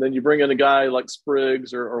then you bring in a guy like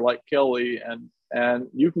Spriggs or like Kelly, and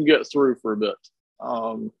you can get through for a bit.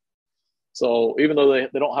 So even though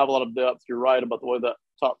they don't have a lot of depth, you're right about the way that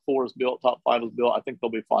top four is built, top five is built. I think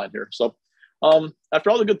they'll be fine here. So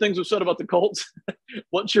after all the good things we've said about the Colts,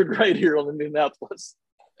 what's your grade here on Indianapolis?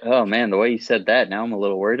 Oh man, the way you said that, now I'm a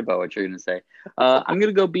little worried about what you're going to say. I'm going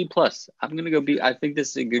to go B plus. I'm going to go B. I think this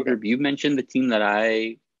is a good group. You mentioned the team that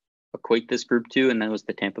I equate this group to, and that was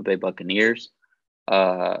the Tampa Bay Buccaneers.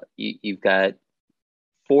 You've got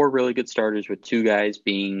four really good starters with two guys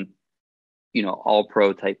being, all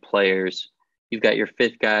pro type players. You've got your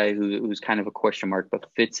fifth guy who's kind of a question mark, but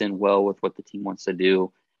fits in well with what the team wants to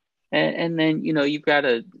do. And then, you've got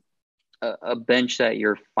a bench that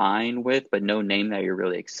you're fine with, but no name that you're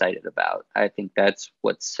really excited about. I think that's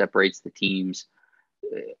what separates the teams.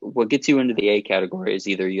 What gets you into the A category is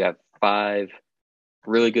either you have five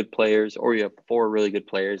really good players or you have four really good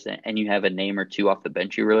players and you have a name or two off the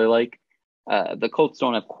bench you really like. The Colts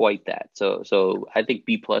don't have quite that. So I think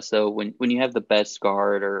B plus though, when you have the best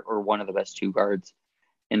guard or one of the best two guards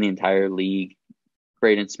in the entire league,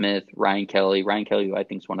 Braden Smith, Ryan Kelly, who I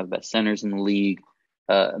think is one of the best centers in the league,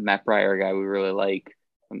 Matt Breyer, a guy we really like.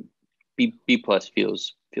 B plus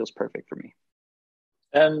feels perfect for me.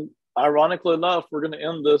 And ironically enough, we're going to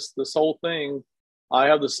end this whole thing. I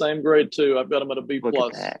have the same grade too. I've got them at a B plus.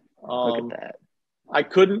 Look at that. I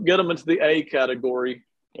couldn't get them into the A category.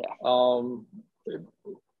 Yeah.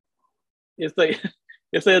 If they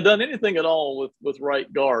had done anything at all with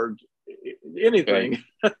right guard, anything,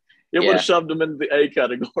 right. It would have shoved them into the A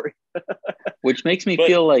category. Which makes me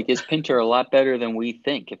feel like is Pinter a lot better than we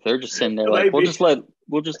think. If they're just sitting there like we'll just let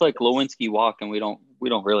Lewinsky walk and we don't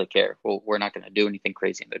really care. We're not going to do anything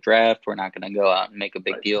crazy in the draft. We're not going to go out and make a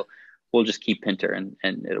big deal. We'll just keep Pinter and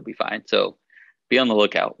it'll be fine. So be on the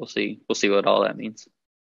lookout. We'll see what all that means.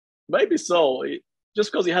 Maybe so.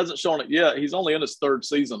 Just because he hasn't shown it yet, he's only in his third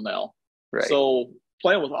season now. Right. So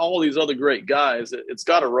playing with all these other great guys, it's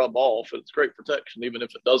got to rub off. It's great protection, even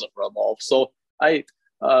if it doesn't rub off. So that's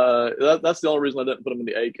the only reason I didn't put him in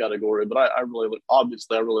the A category. But I really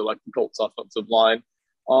like the Colts offensive line.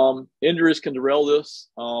 Injuries can derail this.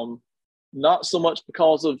 Not so much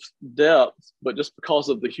because of depth, but just because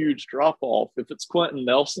of the huge drop off. If it's Quentin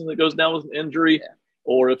Nelson that goes down with an injury,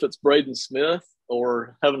 or if it's Braden Smith,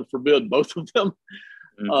 or heaven forbid, both of them,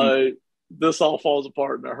 this all falls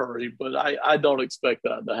apart in a hurry. But I don't expect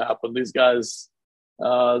that to happen. These guys,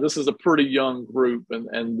 this is a pretty young group,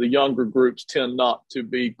 and the younger groups tend not to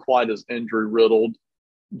be quite as injury riddled,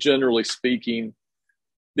 generally speaking.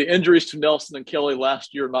 The injuries to Nelson and Kelly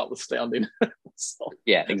last year notwithstanding. So.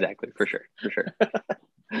 Yeah, exactly. For sure.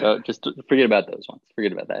 Just forget about those ones.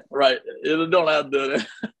 Forget about that. Right. Don't add that.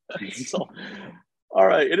 So, all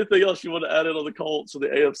right. Anything else you want to add in on the Colts or the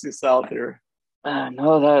AFC South here?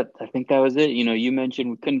 No, I think that was it. You mentioned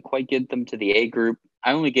we couldn't quite get them to the A group.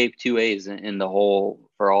 I only gave 2 A's in the whole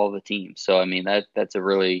for all the teams. So, I mean, that's a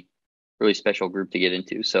really, really special group to get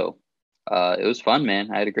into. So it was fun,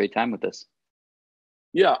 man. I had a great time with this.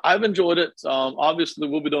 Yeah, I've enjoyed it. Obviously,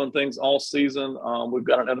 we'll be doing things all season. We've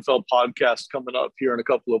got an NFL podcast coming up here in a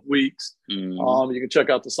couple of weeks. You can check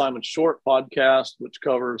out the Simon Short podcast, which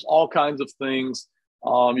covers all kinds of things.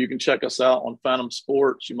 You can check us out on Phantom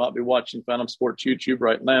Sports. You might be watching Phantom Sports YouTube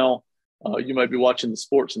right now. You might be watching the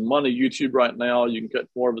Sports and Money YouTube right now. You can get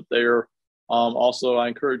more of it there. Also, I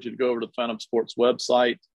encourage you to go over to the Phantom Sports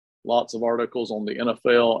website. Lots of articles on the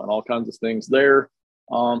NFL and all kinds of things there.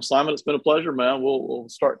 Simon, it's been a pleasure, man. We'll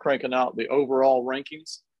start cranking out the overall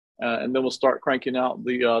rankings, and then we'll start cranking out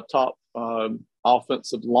the top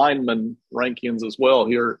offensive lineman rankings as well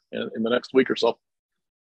here in the next week or so.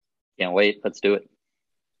 Can't wait. Let's do it.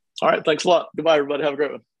 All right. Thanks a lot. Goodbye, everybody. Have a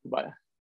great one. Goodbye.